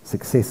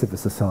 success of a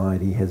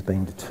society has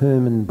been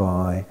determined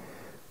by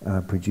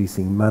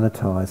producing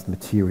monetised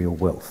material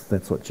wealth.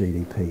 That's what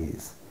GDP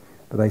is.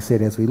 But they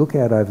said, as we look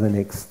out over the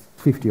next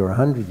 50 or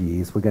 100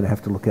 years, we're going to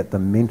have to look at the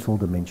mental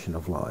dimension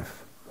of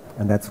life.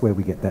 And that's where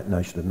we get that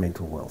notion of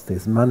mental wealth.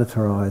 There's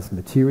monetised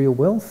material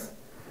wealth,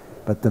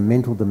 but the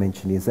mental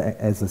dimension is,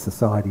 as a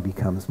society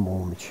becomes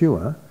more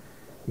mature,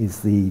 is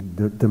the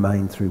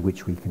domain through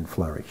which we can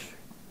flourish.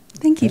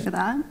 Thank you for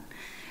that.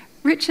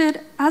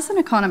 Richard, as an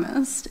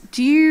economist,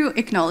 do you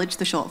acknowledge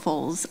the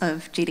shortfalls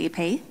of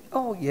GDP?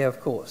 Oh, yeah, of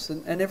course,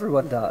 and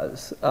everyone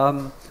does.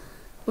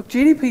 Look,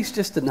 GDP is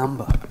just a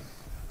number.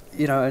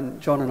 You know, and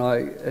John and I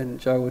and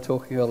Jo were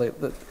talking earlier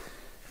that,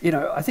 you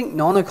know, I think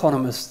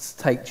non-economists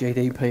take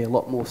GDP a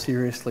lot more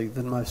seriously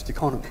than most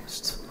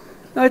economists.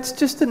 No, it's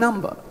just a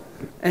number.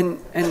 And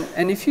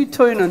if you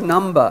turn a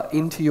number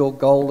into your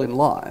goal in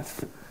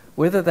life,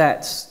 whether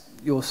that's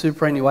your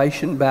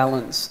superannuation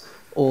balance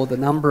or the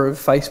number of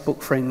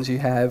Facebook friends you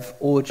have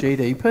or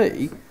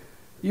GDP,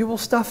 you will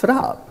stuff it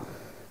up.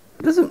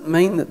 It doesn't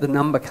mean that the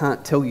number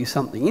can't tell you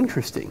something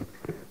interesting,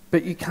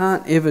 but you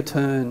can't ever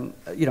turn,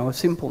 you know, a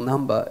simple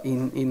number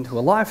into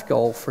a life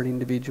goal for an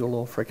individual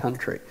or for a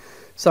country.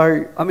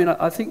 So, I mean,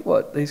 I think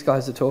what these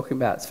guys are talking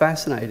about is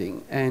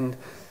fascinating, and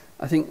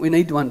I think we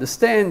need to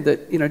understand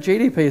that, you know,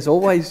 GDP has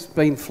always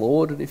been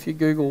flawed, and if you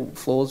Google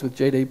flaws with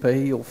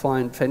GDP, you'll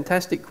find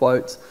fantastic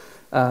quotes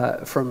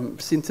from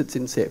since its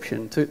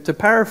inception. To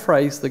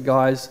paraphrase the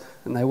guys,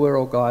 and they were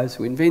all guys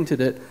who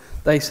invented it,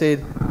 they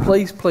said,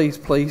 please, please,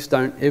 please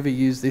don't ever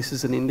use this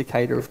as an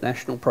indicator of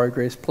national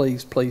progress.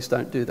 Please, please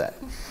don't do that.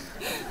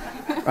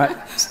 Right?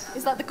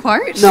 Is that the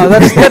quote? No,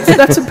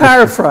 that's a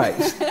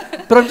paraphrase.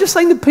 But I'm just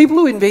saying the people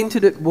who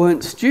invented it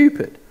weren't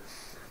stupid.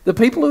 The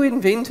people who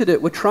invented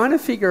it were trying to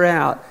figure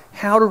out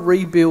how to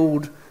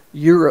rebuild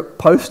Europe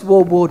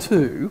post-World War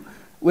II,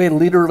 where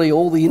literally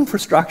all the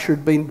infrastructure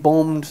had been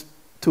bombed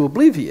to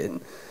oblivion.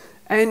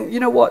 And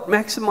you know what?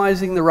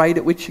 Maximising the rate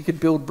at which you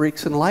could build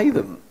bricks and lay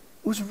them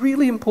was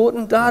really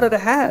important data to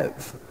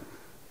have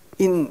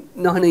in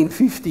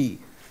 1950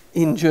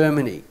 in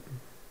Germany.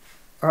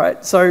 All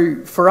right,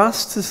 so for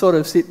us to sort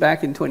of sit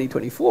back in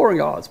 2024 and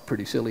go, oh, it's a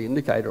pretty silly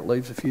indicator, it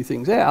leaves a few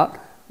things out,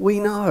 we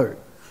know.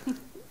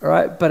 All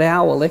right, but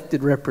our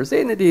elected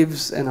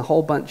representatives and a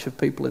whole bunch of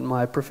people in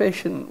my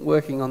profession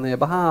working on their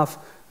behalf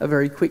are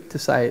very quick to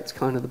say it's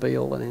kind of the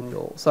be-all and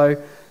end-all. So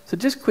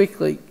just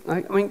quickly, I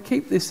mean,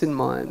 keep this in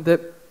mind,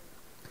 that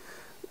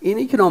in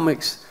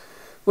economics,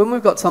 when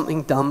we've got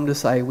something dumb to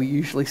say, we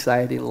usually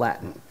say it in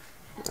Latin,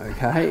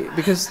 okay?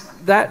 Because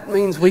that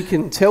means we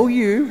can tell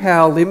you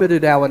how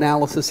limited our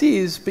analysis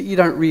is, but you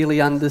don't really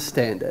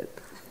understand it.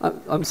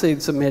 I'm seeing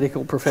some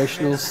medical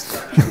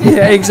professionals.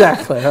 Yeah,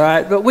 exactly, all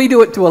right? But we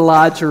do it to a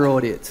larger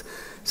audience.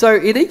 So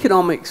in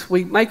economics,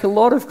 we make a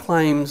lot of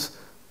claims,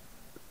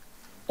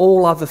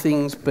 all other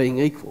things being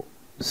equal.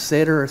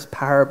 Ceteris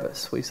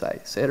paribus, we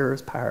say.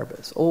 Ceteris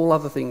paribus. All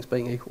other things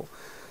being equal.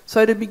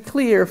 So to be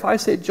clear, if I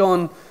said,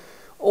 John,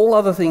 all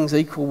other things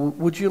equal,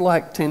 would you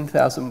like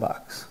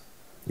 $10,000?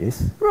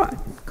 Yes. Right,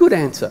 good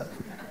answer.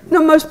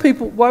 No, most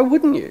people, why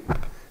wouldn't you?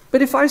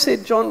 But if I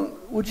said, John,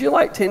 would you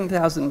like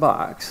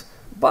 $10,000,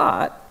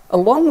 but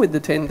along with the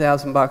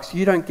 $10,000,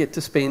 you don't get to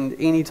spend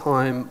any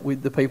time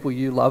with the people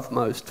you love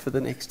most for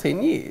the next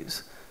 10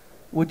 years,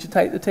 would you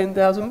take the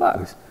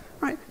 $10,000?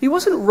 Right, he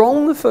wasn't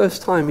wrong the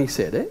first time he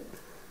said it.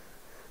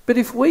 But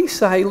if we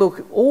say,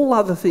 look, all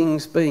other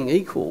things being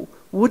equal,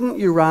 wouldn't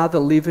you rather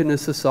live in a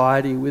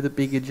society with a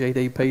bigger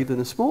GDP than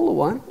a smaller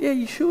one? Yeah,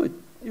 you should.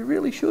 You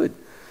really should.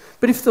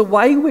 But if the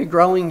way we're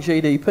growing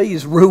GDP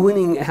is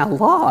ruining our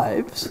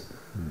lives,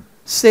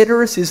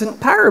 ceteris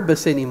isn't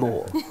paribus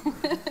anymore.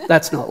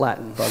 That's not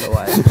Latin, by the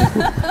way.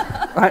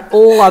 Right?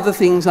 All other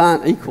things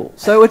aren't equal.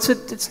 So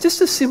it's just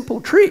a simple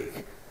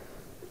trick.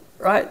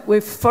 Right?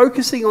 We're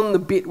focusing on the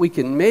bit we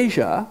can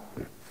measure,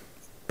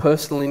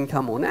 personal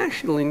income or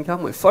national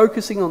income. We're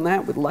focusing on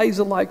that with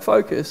laser-like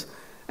focus,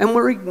 and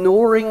we're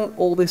ignoring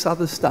all this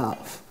other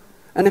stuff.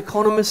 And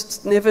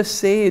economists never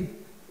said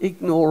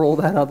ignore all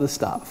that other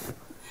stuff.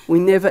 We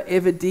never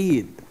ever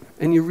did,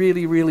 and you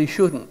really, really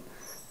shouldn't.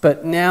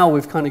 But now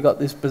we've kind of got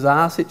this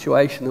bizarre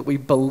situation that we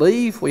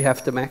believe we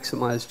have to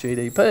maximise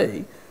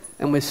GDP,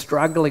 and we're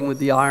struggling with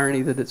the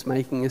irony that it's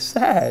making us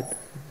sad.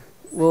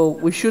 Well,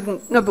 we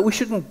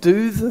shouldn't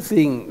do the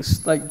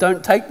things. Like,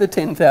 don't take the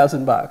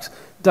 $10,000.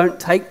 Don't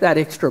take that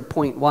extra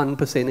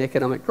 0.1%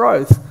 economic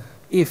growth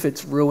if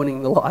it's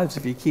ruining the lives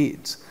of your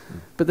kids.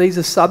 But these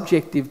are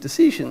subjective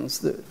decisions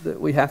that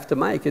we have to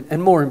make,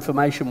 and more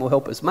information will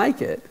help us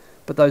make it.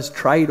 But those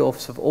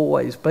trade-offs have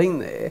always been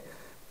there,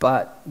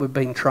 but we've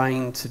been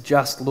trained to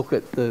just look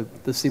at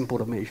the simple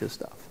to measure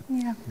stuff.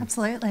 Yeah,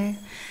 absolutely.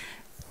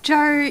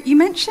 Jo, you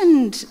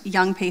mentioned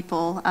young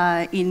people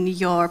in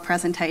your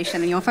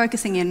presentation, and you're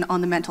focusing in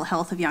on the mental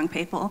health of young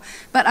people.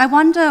 But I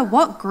wonder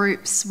what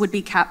groups would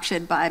be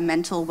captured by a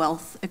mental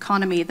wealth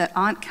economy that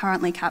aren't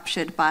currently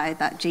captured by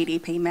that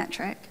GDP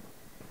metric?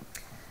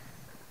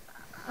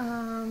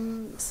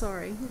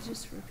 Sorry,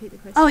 just repeat the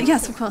question. Oh,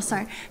 yes, of course,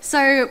 sorry.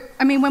 So,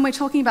 I mean, when we're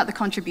talking about the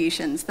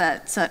contributions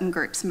that certain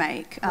groups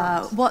make,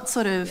 what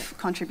sort of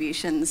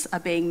contributions are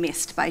being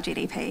missed by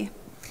GDP?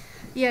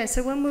 Yeah,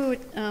 so when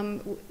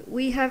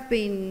we have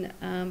been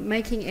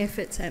making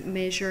efforts at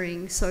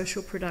measuring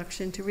social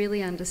production to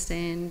really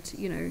understand,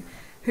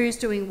 who's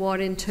doing what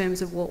in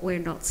terms of what we're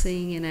not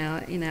seeing in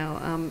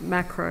our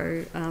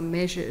macro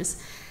measures.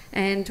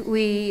 And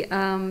we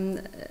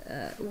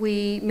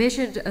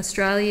measured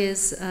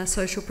Australia's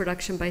social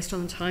production based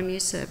on the time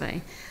use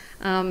survey.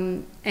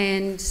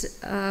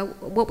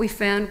 What we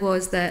found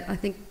was that I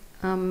think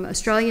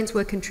Australians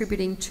were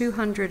contributing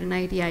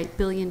 $288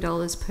 billion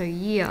per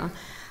year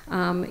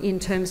in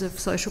terms of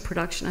social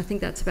production. I think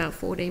that's about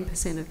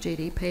 14% of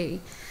GDP.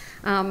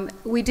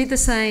 We did the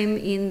same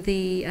in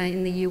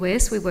the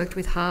US. We worked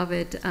with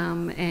Harvard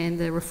and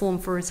the Reform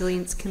for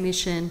Resilience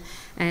Commission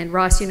and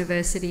Rice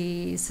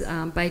University's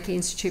Baker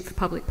Institute for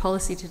Public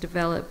Policy to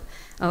develop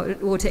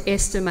or to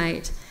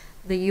estimate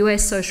the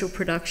US social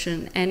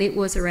production, and it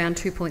was around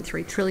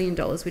 $2.3 trillion,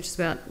 which is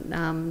about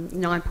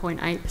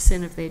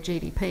 9.8% of their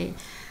GDP.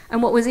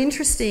 And what was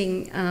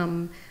interesting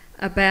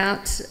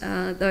about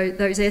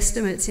those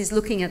estimates is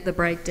looking at the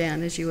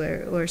breakdown, as you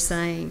were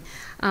saying.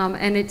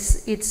 And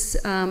it's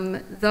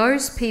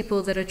those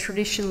people that are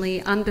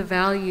traditionally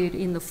undervalued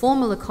in the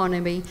formal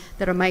economy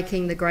that are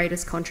making the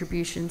greatest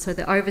contribution. So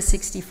the over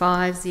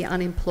 65s, the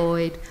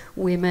unemployed,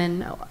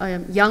 women,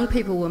 young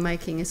people were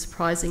making a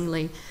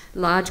surprisingly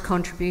large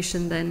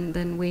contribution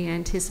than we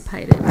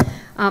anticipated.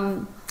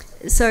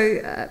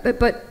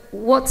 But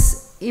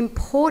what's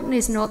important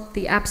is not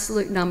the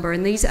absolute number,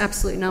 and these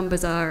absolute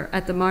numbers are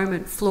at the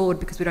moment flawed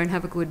because we don't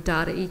have a good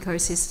data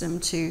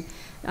ecosystem to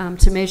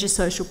measure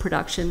social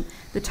production.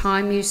 The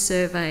time use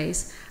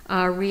surveys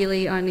are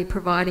really only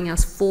providing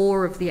us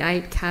 4 of the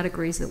 8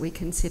 categories that we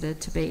consider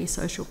to be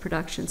social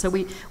production. So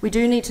we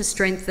do need to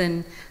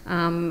strengthen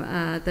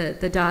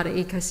the data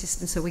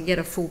ecosystem so we get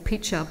a full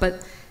picture.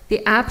 But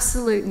the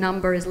absolute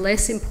number is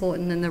less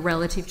important than the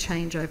relative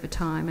change over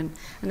time. And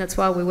that's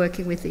why we're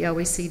working with the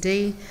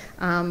OECD,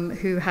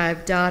 who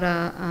have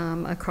data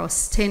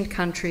across 10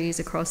 countries,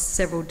 across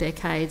several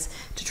decades,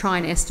 to try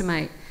and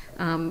estimate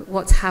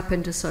what's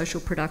happened to social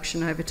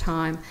production over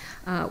time,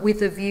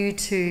 with a view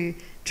to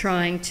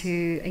trying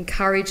to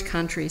encourage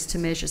countries to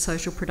measure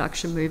social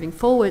production moving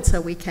forward so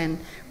we can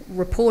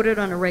report it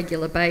on a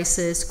regular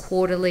basis,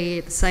 quarterly.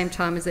 At the same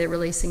time as they're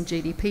releasing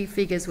GDP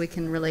figures, we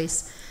can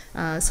release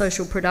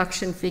social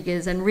production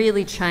figures and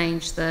really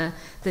change the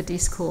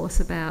discourse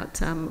about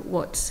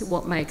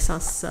what makes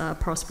us a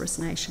prosperous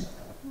nation.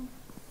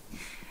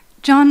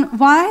 John,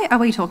 why are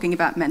we talking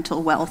about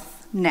mental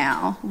wealth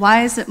now?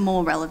 Why is it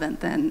more relevant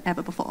than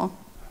ever before?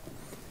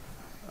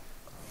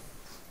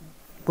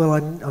 Well,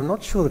 I'm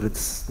not sure that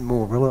it's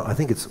more relevant. I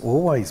think it's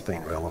always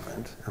been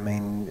relevant. I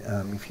mean,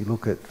 if you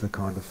look at the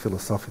kind of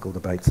philosophical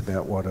debates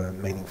about what a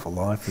meaningful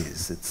life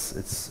is,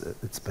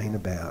 it's been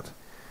about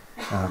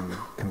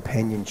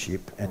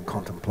companionship and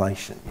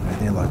contemplation. You know,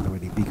 they're like the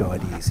really big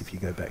ideas if you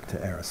go back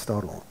to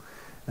Aristotle.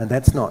 And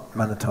that's not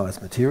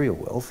monetised material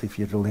wealth. If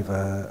you live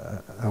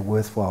a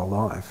worthwhile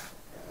life,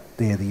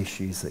 they're the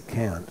issues that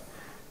count.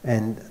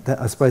 And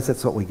I suppose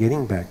that's what we're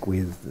getting back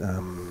with.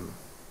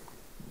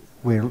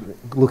 We're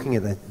looking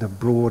at the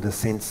broader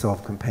sense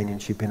of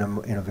companionship in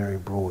a very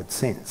broad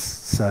sense.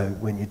 So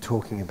when you're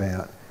talking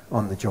about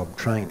on-the-job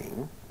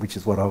training, which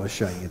is what I was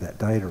showing you that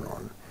data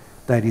on,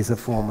 that is a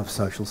form of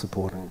social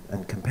support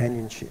and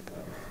companionship.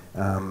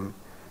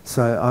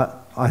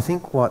 So I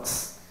think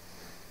what's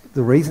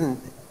the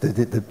reason,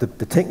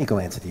 the technical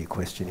answer to your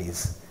question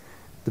is,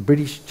 the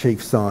British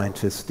chief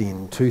scientist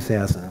in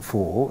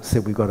 2004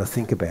 said we've got to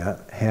think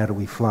about how do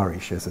we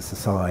flourish as a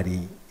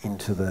society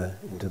into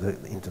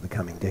the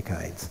coming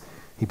decades.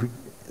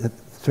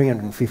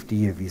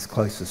 350 of his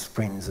closest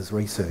friends as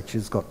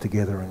researchers got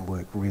together and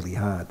worked really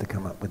hard to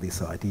come up with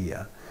this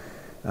idea.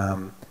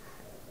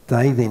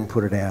 They then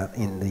put it out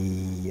in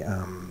the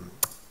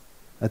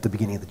at the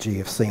beginning of the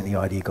GFC, and the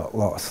idea got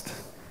lost.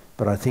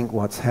 But I think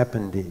what's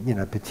happened, you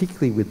know,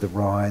 particularly with the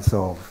rise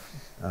of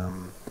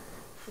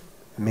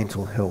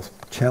mental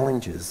health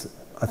challenges,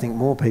 I think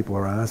more people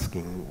are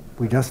asking,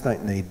 we just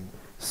don't need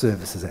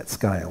services at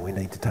scale. We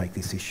need to take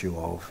this issue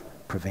of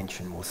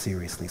prevention more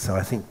seriously. So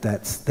I think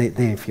that's, they're,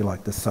 if you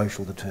like, the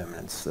social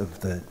determinants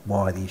of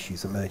why the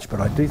issues emerge. But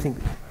I do think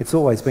it's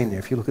always been there.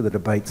 If you look at the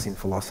debates in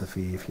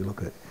philosophy, if you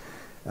look at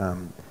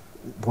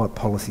what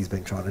policy's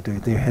been trying to do,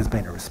 there has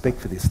been a respect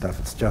for this stuff.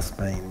 It's just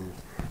been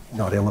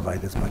not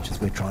elevated as much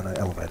as we're trying to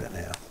elevate it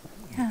now.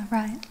 Yeah,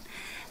 right.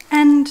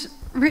 And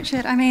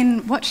Richard, I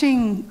mean,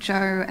 watching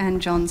Jo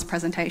and John's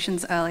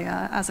presentations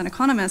earlier as an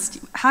economist,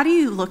 how do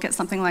you look at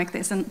something like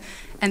this and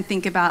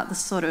think about the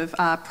sort of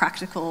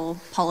practical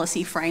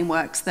policy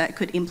frameworks that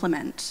could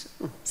implement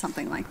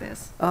something like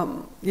this?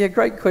 Yeah,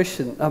 great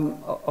question.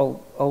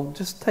 I'll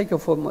just take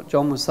off on what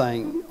John was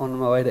saying on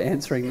my way to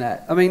answering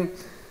that. I mean,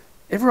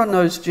 everyone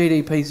knows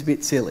GDP's a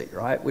bit silly,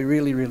 right? We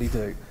really, really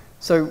do.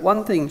 So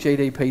one thing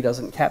GDP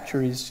doesn't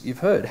capture is, you've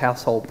heard,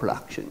 household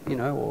production, you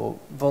know, or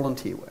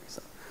volunteer work.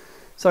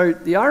 So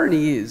the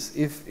irony is,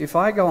 if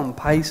I go and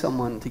pay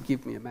someone to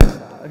give me a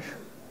massage,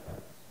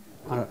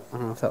 I don't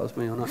know if that was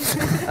me or not.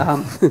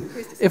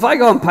 If I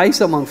go and pay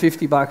someone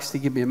 $50 to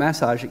give me a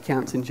massage, it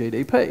counts in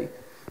GDP.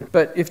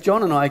 But if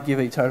John and I give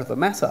each other a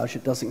massage,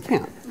 it doesn't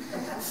count.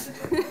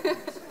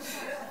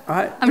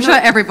 Right? I'm sure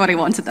everybody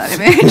wanted that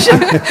image.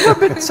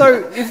 But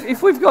so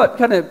if we've got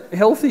kind of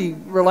healthy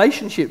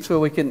relationships where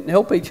we can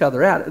help each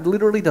other out, it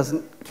literally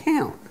doesn't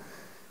count.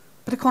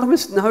 But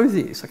economists know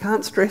this. I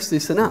can't stress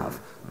this enough.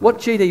 What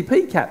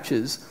GDP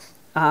captures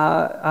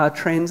are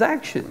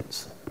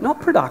transactions, not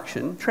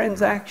production,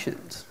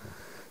 transactions.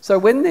 So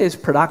when there's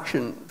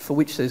production for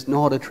which there's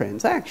not a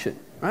transaction,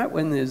 right?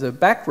 When there's a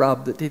back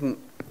rub that didn't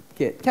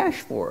get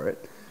cash for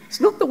it, it's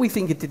not that we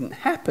think it didn't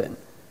happen.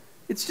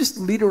 It's just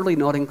literally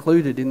not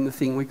included in the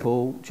thing we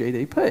call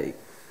GDP.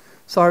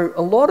 So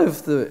a lot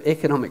of the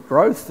economic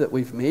growth that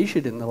we've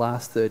measured in the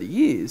last 30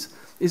 years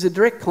is a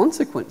direct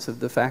consequence of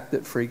the fact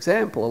that, for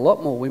example, a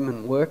lot more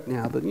women work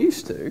now than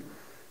used to.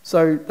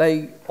 So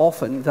their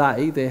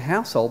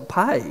household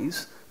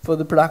pays for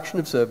the production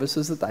of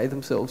services that they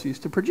themselves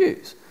used to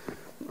produce.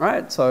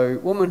 Right? So a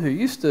woman who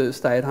used to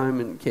stay at home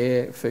and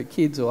care for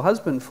kids or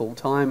husband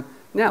full-time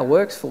now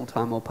works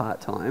full-time or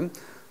part-time.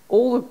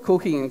 All the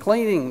cooking and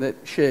cleaning that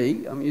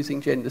I'm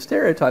using gender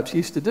stereotypes,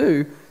 used to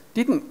do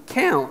didn't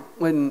count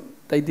when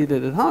they did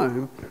it at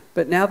home,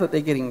 but now that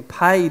they're getting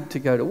paid to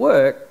go to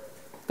work,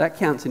 that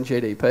counts in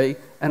GDP,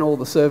 and all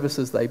the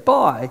services they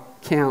buy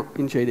count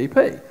in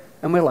GDP.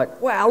 And we're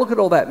like, wow, look at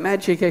all that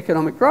magic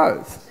economic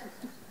growth.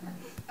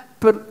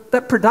 But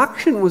that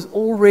production was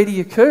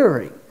already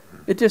occurring.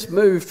 It just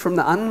moved from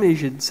the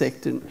unmeasured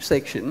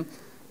section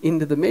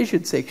into the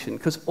measured section,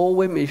 because all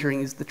we're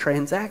measuring is the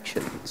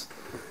transactions.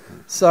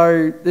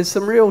 So there's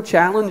some real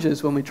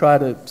challenges when we try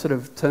to sort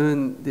of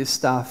turn this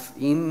stuff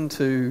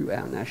into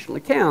our national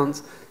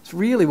accounts. It's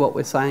really what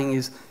we're saying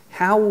is,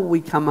 how will we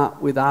come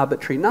up with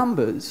arbitrary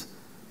numbers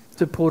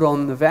to put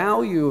on the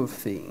value of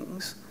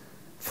things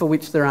for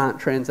which there aren't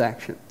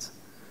transactions?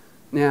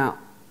 Now,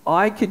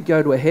 I could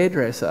go to a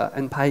hairdresser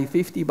and pay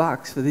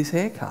 $50 for this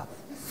haircut.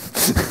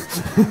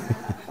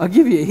 I'll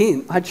give you a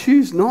hint, I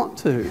choose not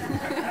to.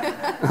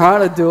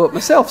 Right, I do it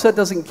myself, so it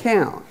doesn't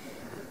count.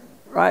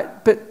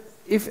 Right, but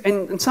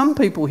and some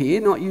people here,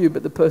 not you,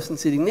 but the person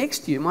sitting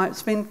next to you might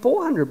spend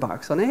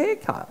 $400 on a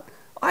haircut.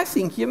 I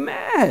think you're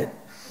mad.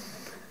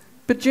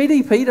 But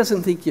GDP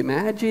doesn't think you're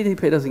mad.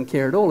 GDP doesn't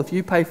care at all. If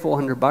you pay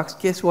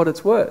 $400, guess what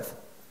it's worth?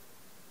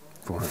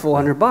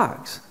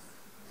 $400.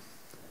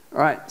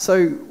 Right,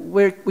 so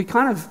we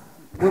kind of,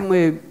 when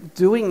we're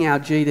doing our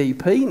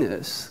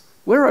GDP-ness,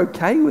 we're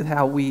okay with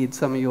how weird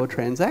some of your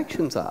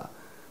transactions are.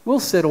 We'll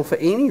settle for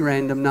any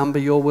random number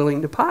you're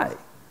willing to pay.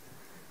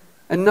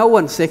 And no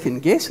one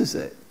second guesses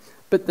it.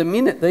 But the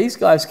minute these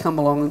guys come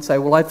along and say,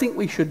 well, I think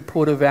we should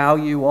put a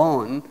value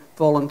on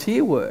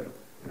volunteer work,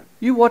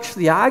 you watch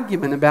the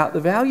argument about the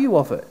value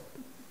of it.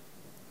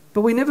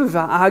 But we never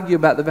argue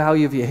about the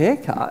value of your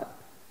haircut.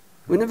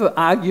 We never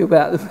argue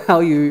about the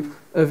value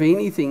of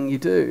anything you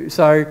do.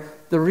 So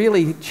the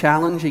really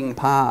challenging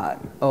part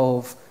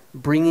of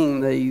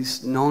bringing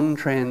these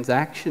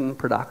non-transaction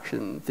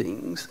production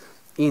things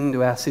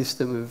into our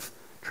system of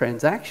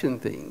transaction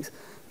things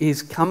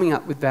is coming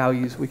up with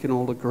values we can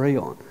all agree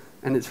on.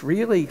 And it's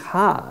really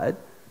hard,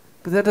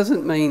 but that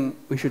doesn't mean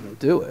we shouldn't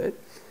do it.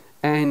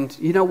 And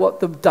you know what?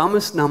 The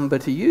dumbest number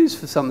to use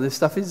for some of this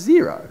stuff is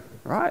 0,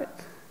 right?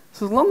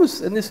 So as long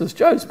as, and this was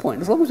Joe's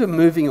point, as long as we're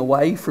moving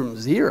away from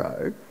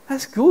 0,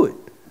 that's good.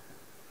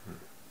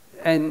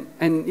 And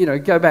you know,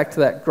 go back to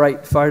that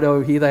great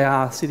photo. Here they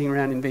are sitting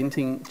around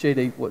inventing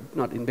GDP, well,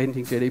 not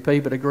inventing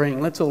GDP, but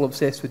agreeing, let's all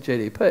obsess with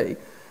GDP.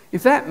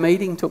 If that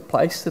meeting took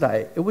place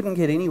today, it wouldn't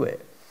get anywhere.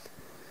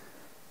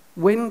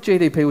 When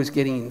GDP was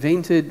getting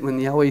invented, when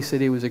the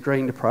OECD was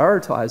agreeing to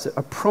prioritise it,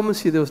 I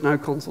promise you there was no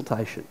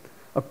consultation.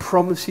 I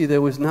promise you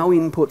there was no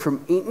input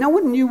from... No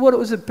one knew what it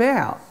was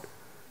about.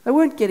 They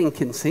weren't getting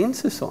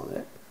consensus on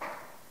it.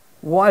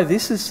 Why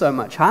this is so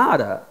much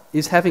harder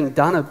is, having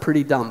done a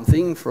pretty dumb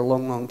thing for a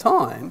long, long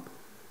time,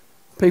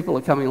 people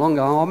are coming along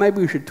going, oh, maybe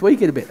we should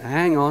tweak it a bit.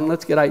 Hang on,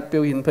 let's get 8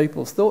 billion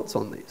people's thoughts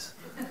on this.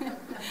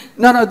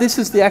 No, this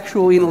is the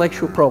actual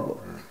intellectual problem,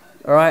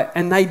 all right?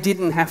 And they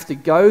didn't have to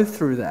go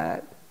through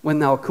that when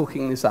they were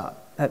cooking this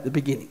up at the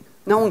beginning.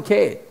 No one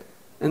cared.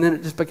 And then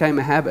it just became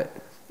a habit.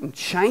 And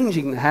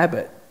changing the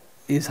habit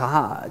is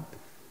hard.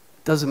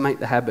 Doesn't make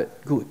the habit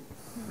good.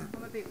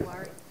 I'm a bit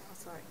worried. Oh,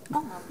 sorry.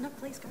 Oh, no,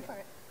 please go for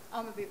it.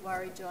 I'm a bit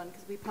worried, John,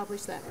 because we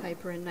published that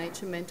paper in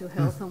Nature Mental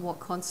Health on what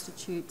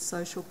constitutes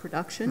social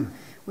production.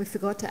 We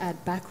forgot to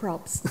add back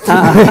rubs.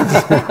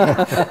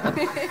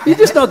 You're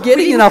just not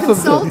getting enough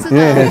of them.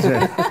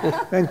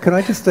 Yeah, and can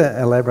I just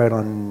elaborate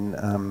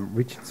on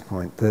Richard's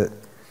point, that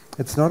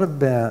it's not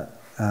about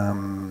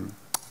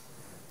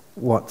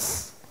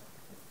what's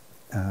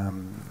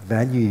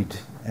valued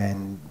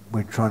and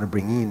we're trying to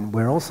bring in,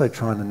 we're also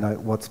trying to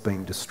note what's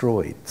been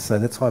destroyed. So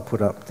that's why I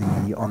put up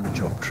the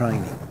on-the-job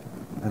training.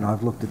 And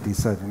I've looked at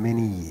this over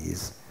many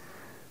years.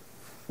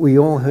 We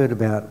all heard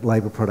about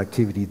labour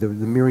productivity, the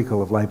miracle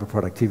of labour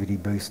productivity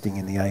boosting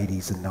in the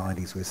 80s and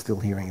 90s. We're still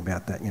hearing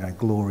about that, you know,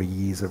 glory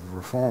years of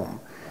reform.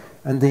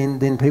 And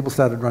then people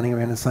started running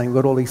around and saying, we've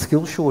got all these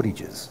skill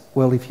shortages.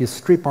 Well, if you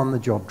strip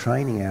on-the-job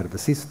training out of a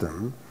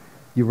system,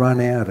 you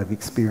run out of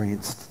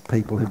experienced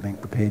people who've been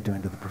prepared to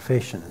enter the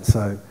profession. And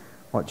so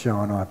what Jo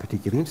and I are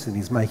particularly interested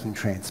in is making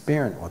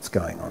transparent what's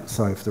going on.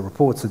 So if the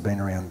reports had been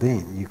around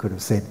then, you could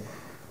have said,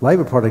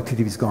 labour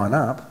productivity has gone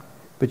up,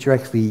 but you're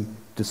actually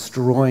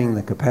destroying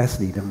the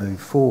capacity to move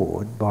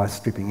forward by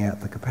stripping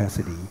out the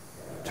capacity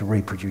to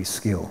reproduce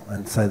skill.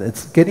 And so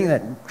it's getting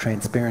that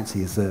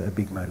transparency is a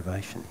big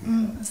motivation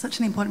here. That's such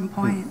an important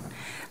point.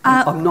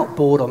 I'm not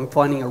bored, I'm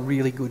finding a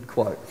really good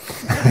quote.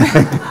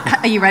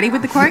 Are you ready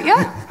with the quote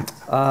yet?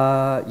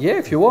 Yeah,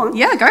 if you want.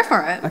 Yeah, go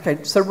for it.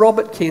 Okay, so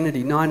Robert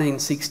Kennedy,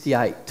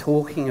 1968,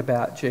 talking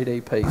about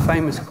GDP.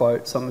 Famous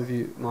quote, some of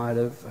you might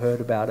have heard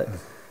about it.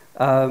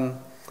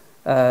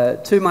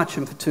 Too much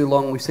and for too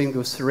long we seem to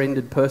have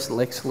surrendered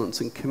personal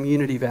excellence and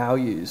community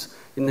values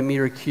in the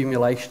mere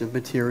accumulation of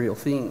material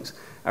things.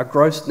 Our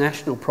gross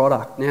national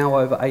product, now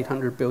over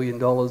 $800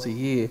 billion a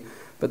year,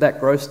 but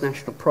that gross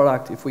national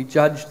product, if we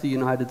judge the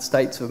United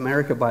States of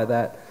America by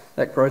that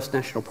gross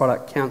national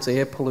product counts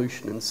air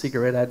pollution and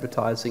cigarette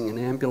advertising and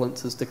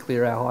ambulances to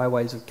clear our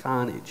highways of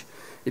carnage.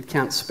 It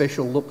counts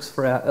special locks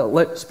for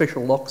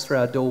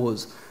our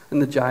doors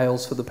and the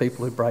jails for the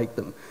people who break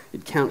them.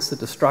 It counts the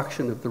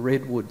destruction of the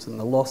redwoods and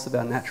the loss of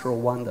our natural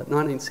wonder.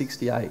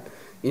 1968,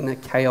 in a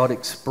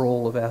chaotic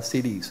sprawl of our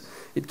cities.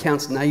 It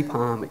counts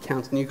napalm, it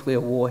counts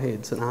nuclear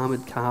warheads and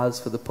armoured cars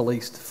for the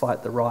police to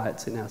fight the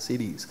riots in our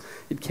cities.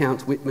 It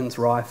counts Whitman's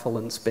rifle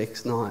and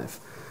Speck's knife,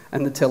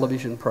 and the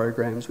television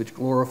programs which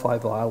glorify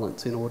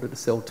violence in order to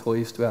sell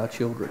toys to our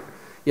children.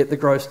 Yet the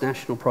gross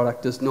national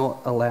product does not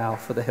allow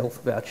for the health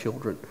of our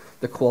children,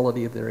 the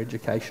quality of their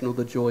education or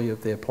the joy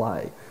of their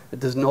play. It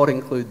does not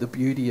include the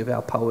beauty of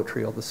our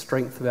poetry or the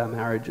strength of our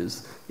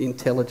marriages, the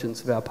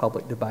intelligence of our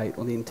public debate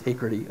or the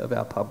integrity of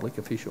our public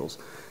officials.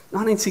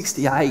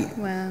 1968.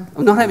 Wow.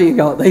 I'm not having a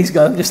go at these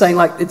guys, I'm just saying,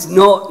 like, it's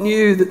not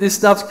new that this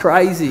stuff's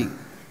crazy.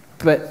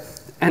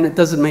 And it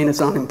doesn't mean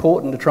it's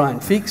unimportant to try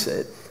and fix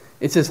it.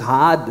 It's just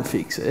hard to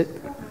fix it.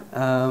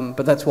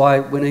 But that's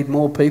why we need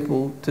more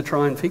people to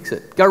try and fix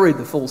it. Go read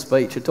the full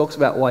speech. It talks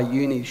about why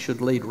unis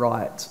should lead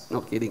riots.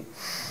 Not kidding.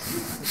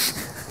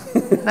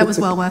 That was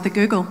well worth a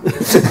Google.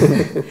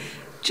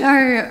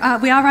 Jo,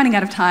 we are running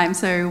out of time,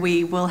 so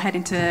we will head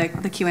into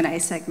the Q&A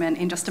segment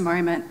in just a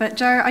moment. But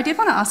Jo, I did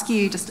want to ask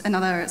you just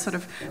another sort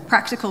of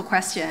practical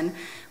question.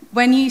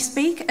 When you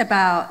speak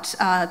about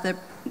the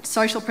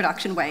social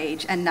production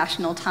wage and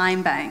national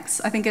time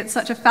banks, I think it's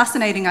such a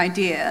fascinating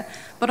idea,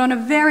 but on a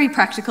very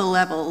practical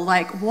level,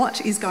 like,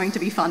 what is going to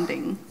be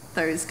funding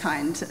those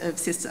kind of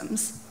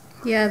systems?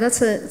 Yeah,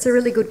 it's a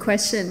really good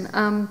question.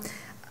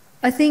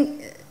 I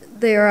think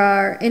there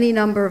are any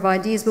number of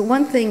ideas, but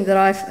one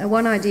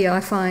idea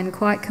I find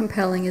quite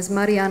compelling is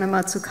Mariana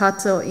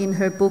Mazzucato in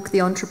her book The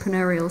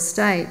Entrepreneurial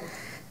State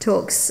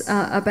talks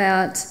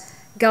about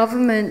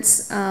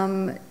governments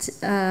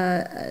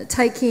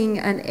taking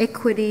an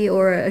equity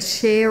or a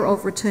share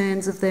of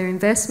returns of their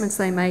investments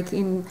they make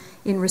in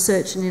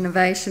research and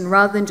innovation,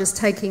 rather than just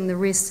taking the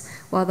risk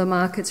while the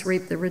markets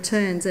reap the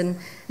returns. And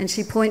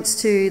she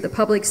points to the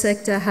public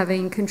sector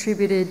having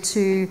contributed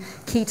to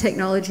key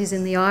technologies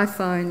in the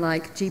iPhone,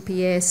 like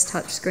GPS,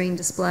 touchscreen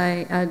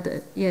display,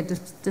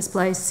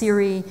 display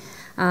Siri,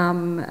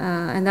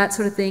 and that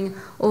sort of thing.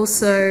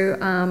 Also,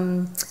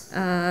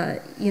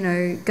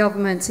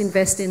 governments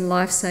invest in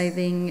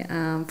life-saving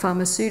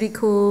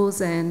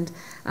pharmaceuticals and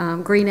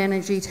green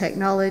energy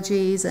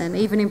technologies, and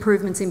even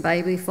improvements in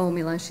baby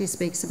formula she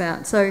speaks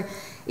about. So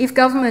if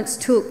governments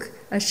took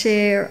a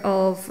share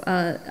of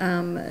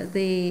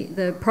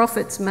the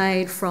profits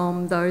made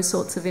from those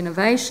sorts of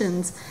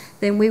innovations,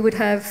 then we would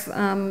have,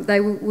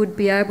 they would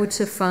be able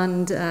to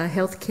fund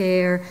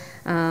healthcare,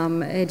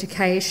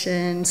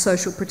 education,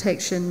 social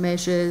protection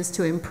measures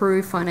to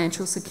improve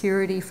financial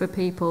security for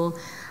people,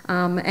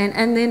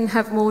 and then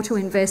have more to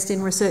invest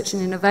in research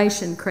and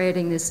innovation,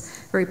 creating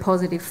this very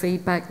positive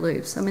feedback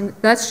loops. I mean,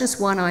 that's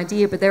just one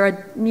idea, but there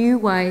are new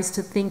ways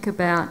to think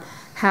about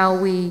how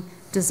we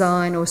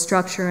design or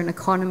structure an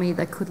economy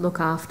that could look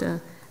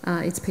after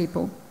its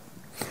people.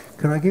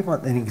 Can I give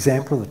an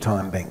example of the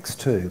time banks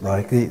too?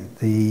 Like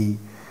the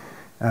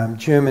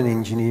German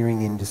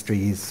engineering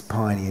industry has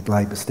pioneered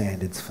labour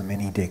standards for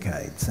many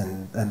decades,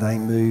 and they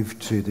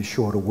moved to the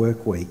shorter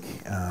work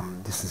week.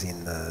 This is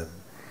in the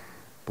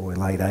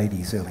late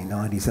 80s, early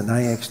 90s, and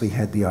they actually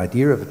had the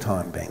idea of a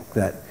time bank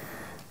that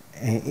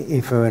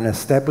if an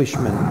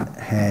establishment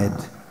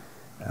had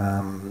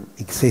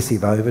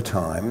excessive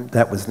overtime,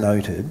 that was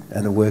noted,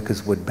 and the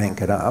workers would bank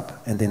it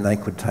up, and then they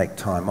could take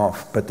time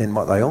off. But then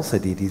what they also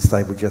did is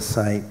they would just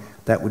say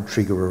that would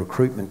trigger a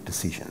recruitment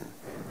decision.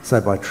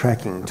 So by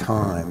tracking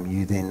time,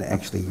 you then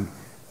actually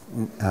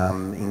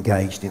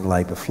engaged in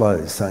labour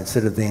flows. So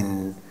instead of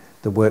then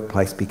the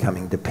workplace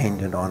becoming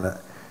dependent on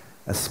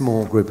a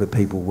small group of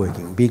people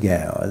working big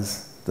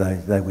hours,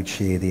 they would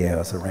share the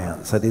hours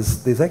around. So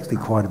there's actually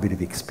quite a bit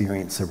of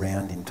experience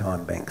around in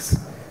time banks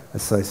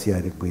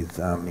associated with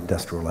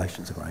industrial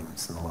relations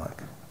agreements and the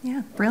like.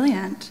 Yeah,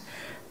 brilliant.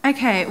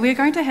 Okay, we're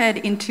going to head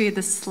into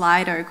the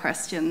Slido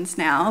questions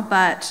now,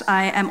 but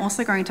I am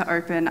also going to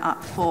open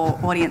up for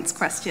audience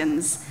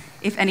questions.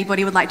 If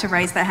anybody would like to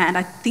raise their hand,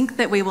 I think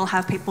that we will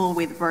have people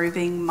with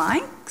roving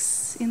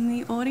mics in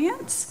the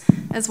audience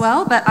as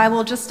well, but I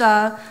will just,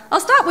 I'll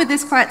start with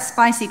this quite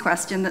spicy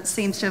question that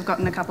seems to have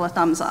gotten a couple of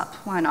thumbs up.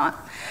 Why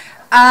not?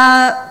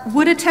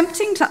 Would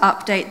attempting to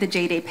update the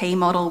GDP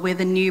model with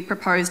a new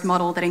proposed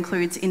model that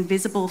includes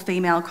invisible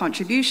female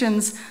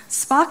contributions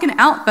spark an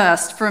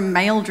outburst from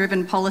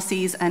male-driven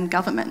policies and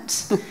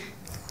government?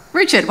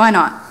 Richard, why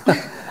not?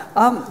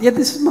 Yeah,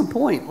 this is my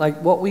point.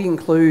 Like, what we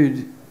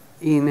include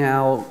in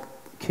our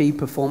key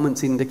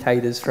performance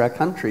indicators for our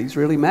countries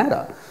really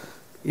matter.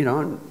 You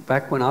know,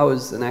 back when I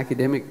was an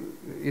academic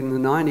in the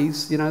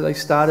 90s, you know, they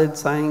started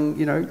saying,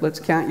 you know, let's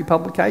count your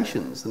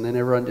publications, and then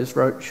everyone just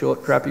wrote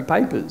short, crappy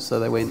papers. So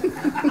they went,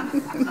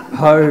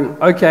 oh,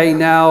 okay,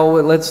 now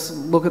let's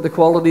look at the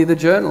quality of the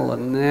journal,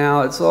 and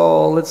now it's,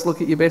 oh, let's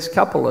look at your best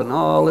couple, and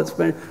oh, let's,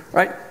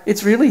 right?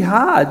 It's really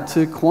hard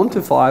to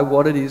quantify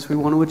what it is we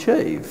want to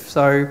achieve.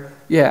 So,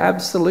 yeah,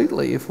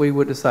 absolutely. If we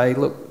were to say,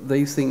 look,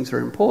 these things are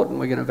important,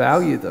 we're going to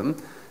value them,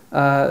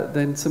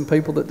 then some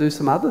people that do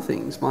some other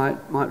things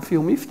might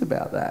feel miffed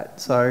about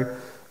that. So,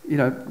 you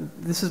know,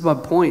 this is my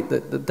point,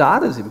 that the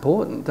data is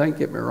important, don't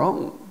get me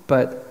wrong,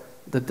 but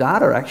the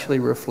data actually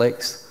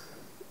reflects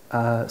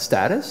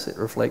status, it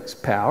reflects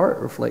power, it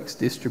reflects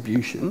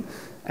distribution,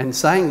 and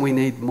saying we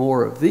need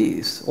more of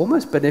this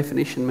almost by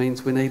definition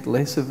means we need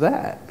less of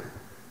that.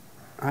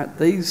 Right?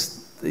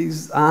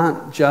 These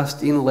aren't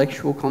just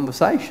intellectual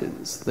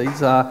conversations.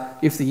 These are,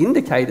 if the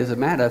indicators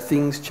matter,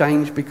 things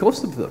change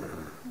because of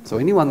them. So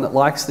anyone that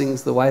likes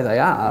things the way they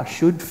are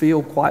should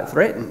feel quite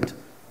threatened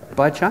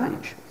by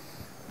change.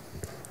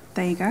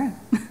 There you go.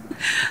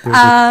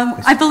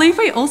 I believe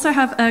we also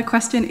have a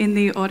question in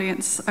the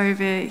audience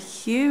over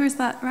here. Is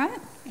that right?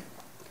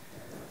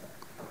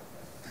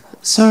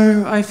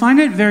 So I find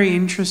it very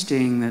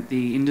interesting that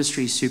the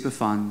industry super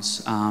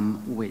funds,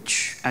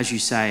 which, as you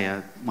say,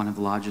 are one of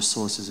the largest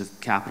sources of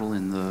capital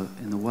in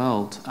the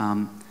world,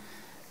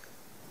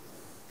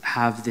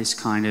 have this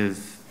kind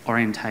of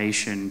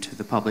orientation to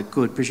the public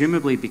good,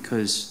 presumably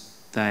because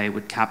they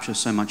would capture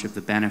so much of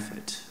the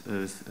benefit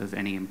of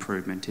any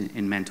improvement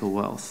in mental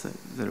wealth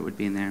that it would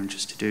be in their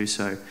interest to do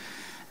so.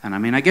 And I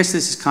mean, I guess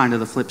this is kind of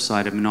the flip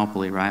side of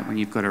monopoly, right? When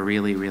you've got a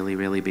really, really,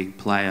 really big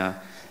player,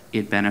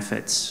 it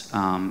benefits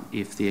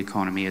if the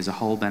economy as a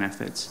whole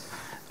benefits.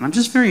 And I'm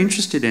just very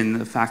interested in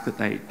the fact that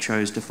they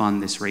chose to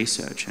fund this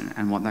research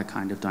and what that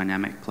kind of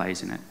dynamic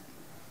plays in it.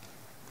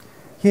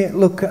 Yeah,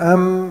 look,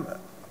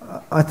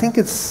 I think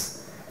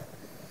it's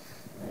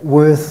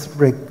worth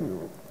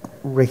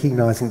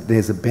recognising that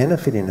there's a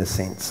benefit in a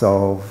sense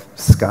of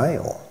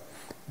scale,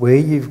 where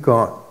you've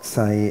got,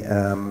 say,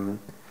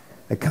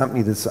 a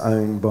company that's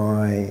owned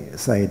by,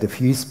 say, a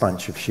diffuse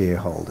bunch of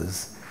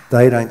shareholders.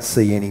 They don't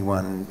see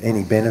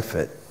any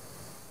benefit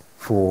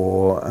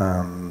for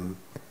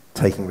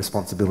taking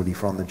responsibility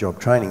for on-the-job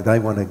training. They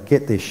want to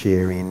get their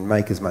share in,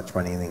 make as much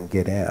money and then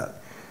get out.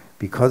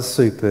 Because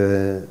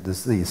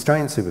the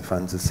Australian super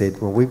funds have said,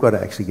 well, we've got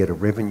to actually get a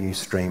revenue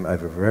stream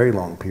over a very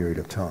long period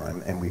of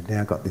time, and we've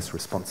now got this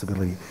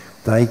responsibility.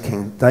 They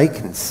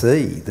can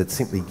see that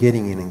simply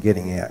getting in and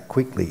getting out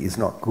quickly is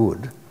not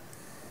good.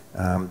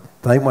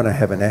 They want to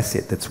have an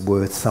asset that's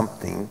worth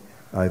something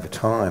over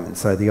time, and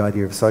so the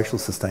idea of social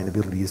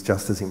sustainability is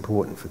just as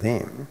important for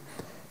them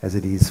as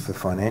it is for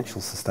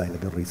financial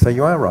sustainability. So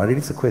you are right, it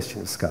is a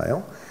question of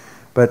scale,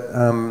 but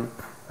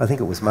I think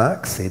it was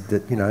Marx said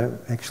that, you know,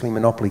 actually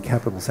monopoly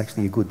capital is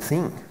actually a good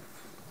thing,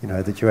 you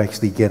know, that you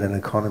actually get an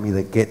economy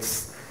that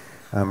gets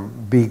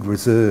big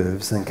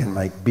reserves and can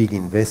make big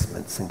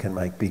investments and can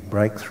make big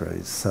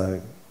breakthroughs. So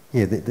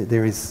yeah,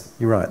 there is,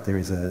 you're right, there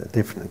is a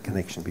definite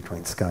connection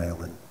between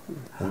scale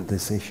and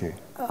this issue.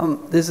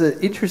 There's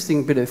an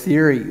interesting bit of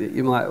theory that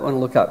you might want to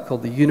look up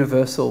called the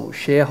universal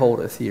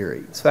shareholder theory.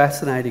 It's a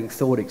fascinating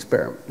thought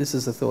experiment. This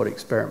is a thought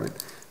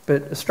experiment.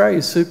 But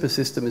Australia's super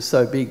system is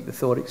so big, the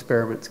thought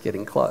experiment's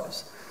getting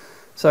close.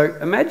 So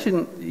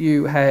imagine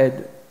you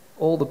had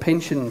all the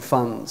pension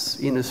funds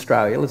in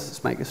Australia, let's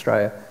just make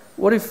Australia,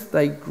 what if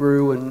they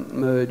grew and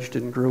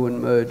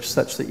merged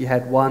such that you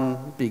had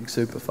one big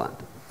super fund?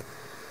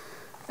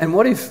 And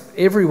what if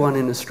everyone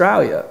in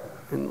Australia,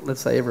 and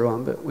let's say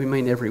everyone, but we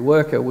mean every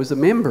worker, was a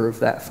member of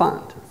that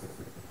fund?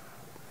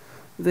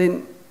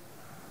 Then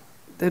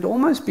there'd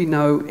almost be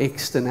no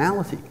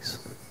externalities.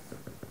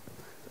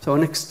 So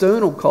an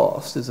external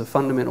cost is a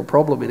fundamental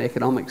problem in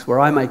economics where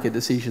I make a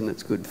decision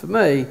that's good for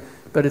me,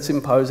 but it's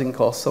imposing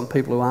costs on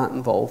people who aren't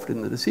involved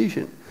in the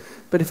decision.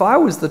 But if I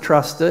was the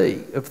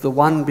trustee of the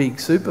one big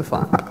super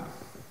fund,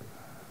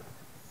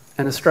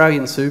 and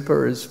Australian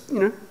super is, you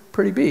know,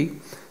 pretty big,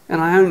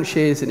 and I own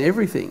shares in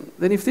everything,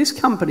 then if this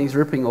company's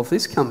ripping off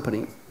this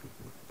company,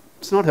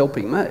 it's not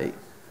helping me.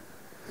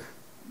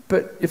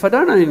 But if I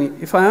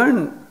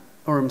own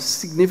or am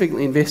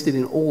significantly invested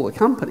in all the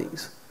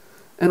companies,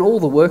 and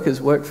all the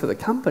workers work for the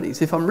companies,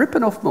 if I'm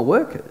ripping off my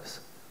workers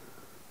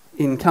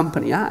in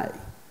company A,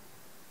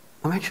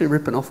 I'm actually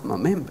ripping off my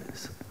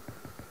members.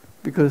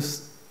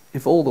 Because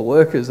if all the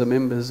workers are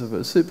members of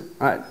a super,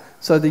 right?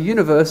 So the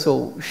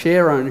universal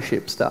share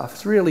ownership stuff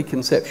is really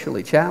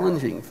conceptually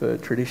challenging for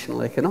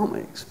traditional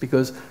economics,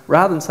 because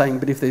rather than saying,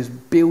 but if there's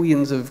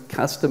billions of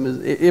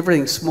customers,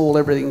 everything's small,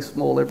 everything's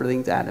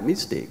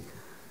atomistic,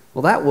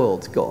 well, that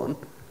world's gone.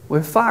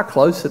 We're far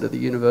closer to the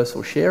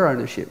universal share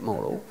ownership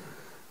model,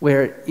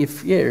 where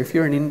if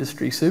you're an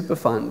industry super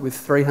fund with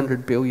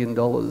 $300 billion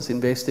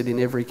invested in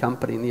every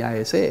company in the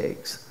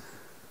ASX,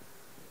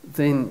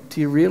 then do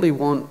you really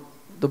want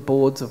the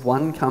boards of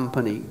one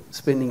company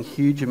spending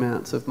huge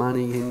amounts of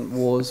money in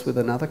wars with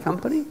another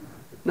company?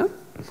 No.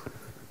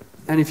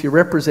 And if you're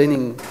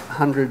representing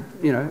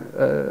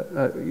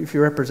if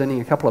you're representing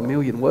a couple of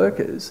million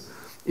workers,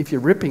 if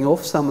you're ripping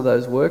off some of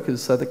those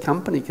workers so the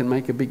company can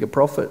make a bigger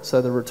profit,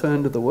 so the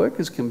return to the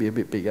workers can be a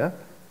bit bigger,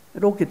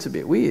 it all gets a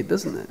bit weird,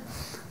 doesn't it?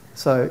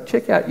 So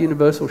check out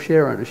universal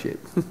share ownership.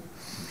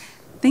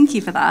 Thank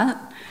you for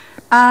that.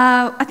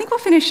 I think we'll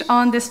finish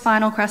on this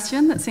final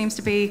question that seems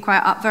to be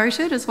quite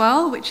upvoted as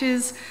well, which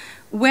is,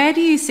 where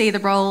do you see the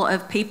role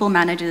of people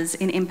managers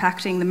in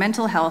impacting the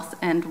mental health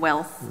and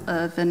wealth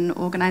of an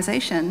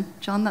organisation?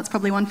 John, that's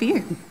probably one for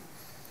you.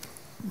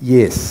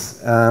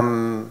 Yes,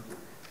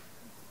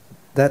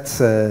 it's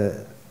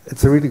a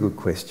really good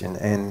question,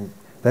 and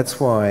that's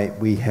why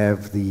we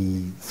have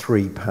the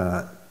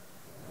three-part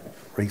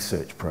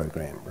research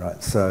program,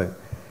 right? So,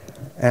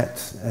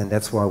 and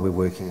that's why we're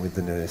working with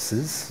the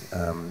nurses.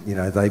 You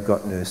know, they've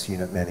got nurse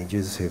unit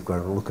managers who've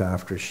got to look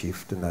after a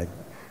shift, and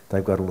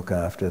they've got to look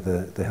after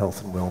the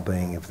health and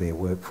wellbeing of their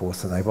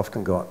workforce, and they've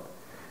often got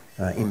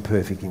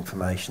imperfect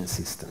information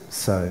systems.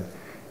 So,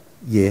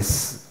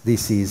 yes,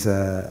 this is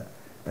a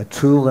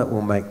tool that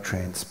will make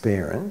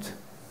transparent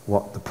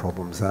what the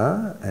problems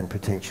are and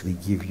potentially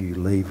give you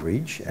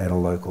leverage at a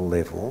local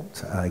level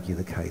to argue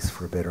the case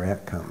for a better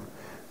outcome.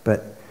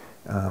 But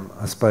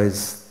I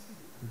suppose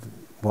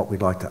what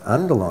we'd like to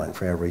underline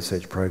for our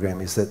research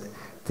program is that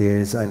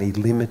there's only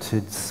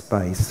limited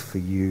space for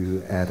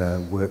you at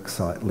a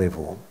worksite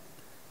level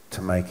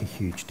to make a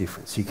huge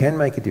difference. You can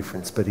make a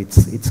difference, but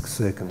it's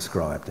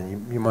circumscribed.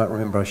 And you might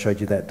remember I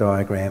showed you that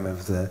diagram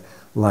of the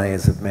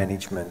layers of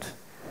management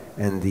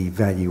and the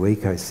value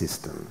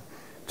ecosystem.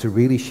 To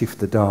really shift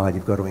the dial,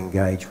 you've got to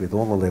engage with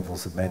all the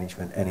levels of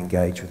management and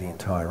engage with the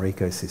entire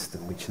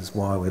ecosystem, which is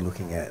why we're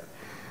looking at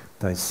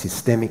those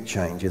systemic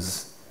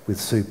changes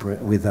with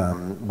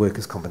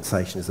workers'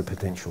 compensation as a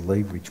potential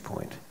leverage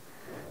point.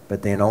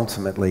 But then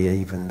ultimately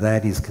even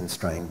that is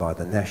constrained by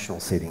the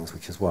national settings,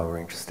 which is why we're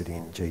interested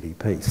in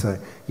GDP. So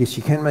yes,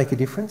 you can make a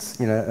difference.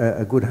 You know,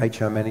 a good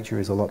HR manager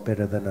is a lot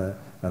better than a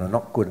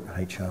not good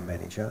HR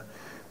manager.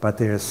 but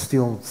there are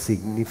still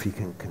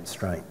significant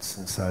constraints,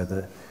 and so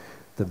the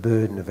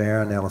burden of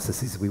our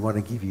analysis is we want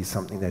to give you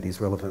something that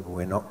is relevant, but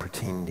we're not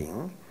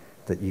pretending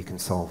that you can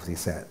solve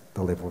this at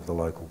the level of the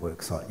local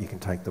worksite. You can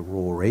take the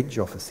raw edge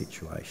off a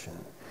situation,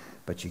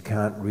 but you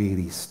can't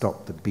really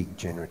stop the big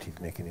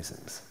generative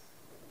mechanisms.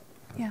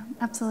 Yeah,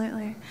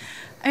 absolutely.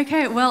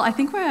 Okay, well, I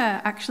think we're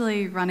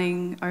actually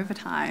running over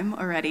time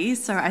already,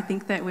 so I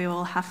think that we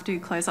will have to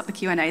close up the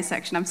Q&A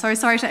section. I'm so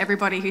sorry to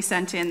everybody who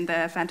sent in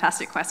the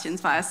fantastic questions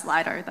via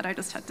Slido that I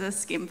just had to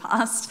skim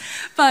past.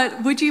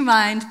 But would you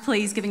mind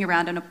please giving a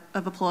round of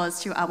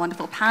applause to our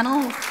wonderful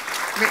panel,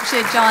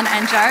 Richard, John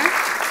and Jo?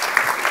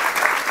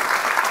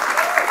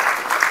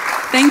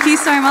 Thank you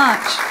so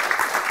much.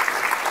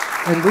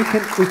 And we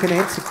can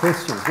answer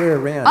questions. We're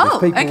around. Oh,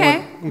 if people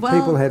okay. If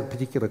people have a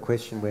particular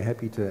question, we're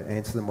happy to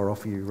answer them or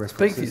offer you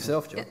references. Speak for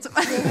yourself, John.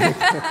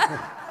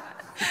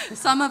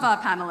 Some of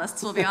our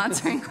panellists will be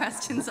answering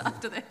questions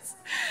after this,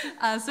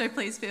 so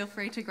please feel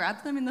free to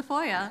grab them in the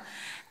foyer.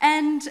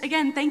 And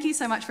again, thank you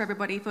so much for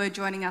everybody for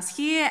joining us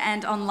here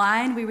and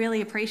online. We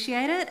really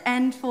appreciate it.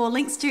 And for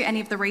links to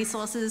any of the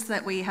resources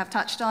that we have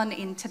touched on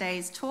in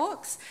today's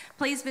talks,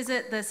 please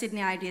visit the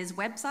Sydney Ideas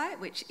website,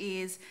 which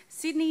is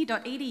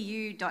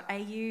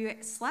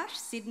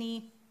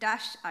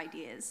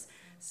sydney.edu.au/Sydney-ideas.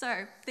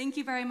 So thank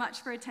you very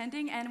much for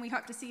attending, and we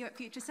hope to see you at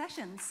future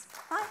sessions.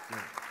 Bye. Yeah.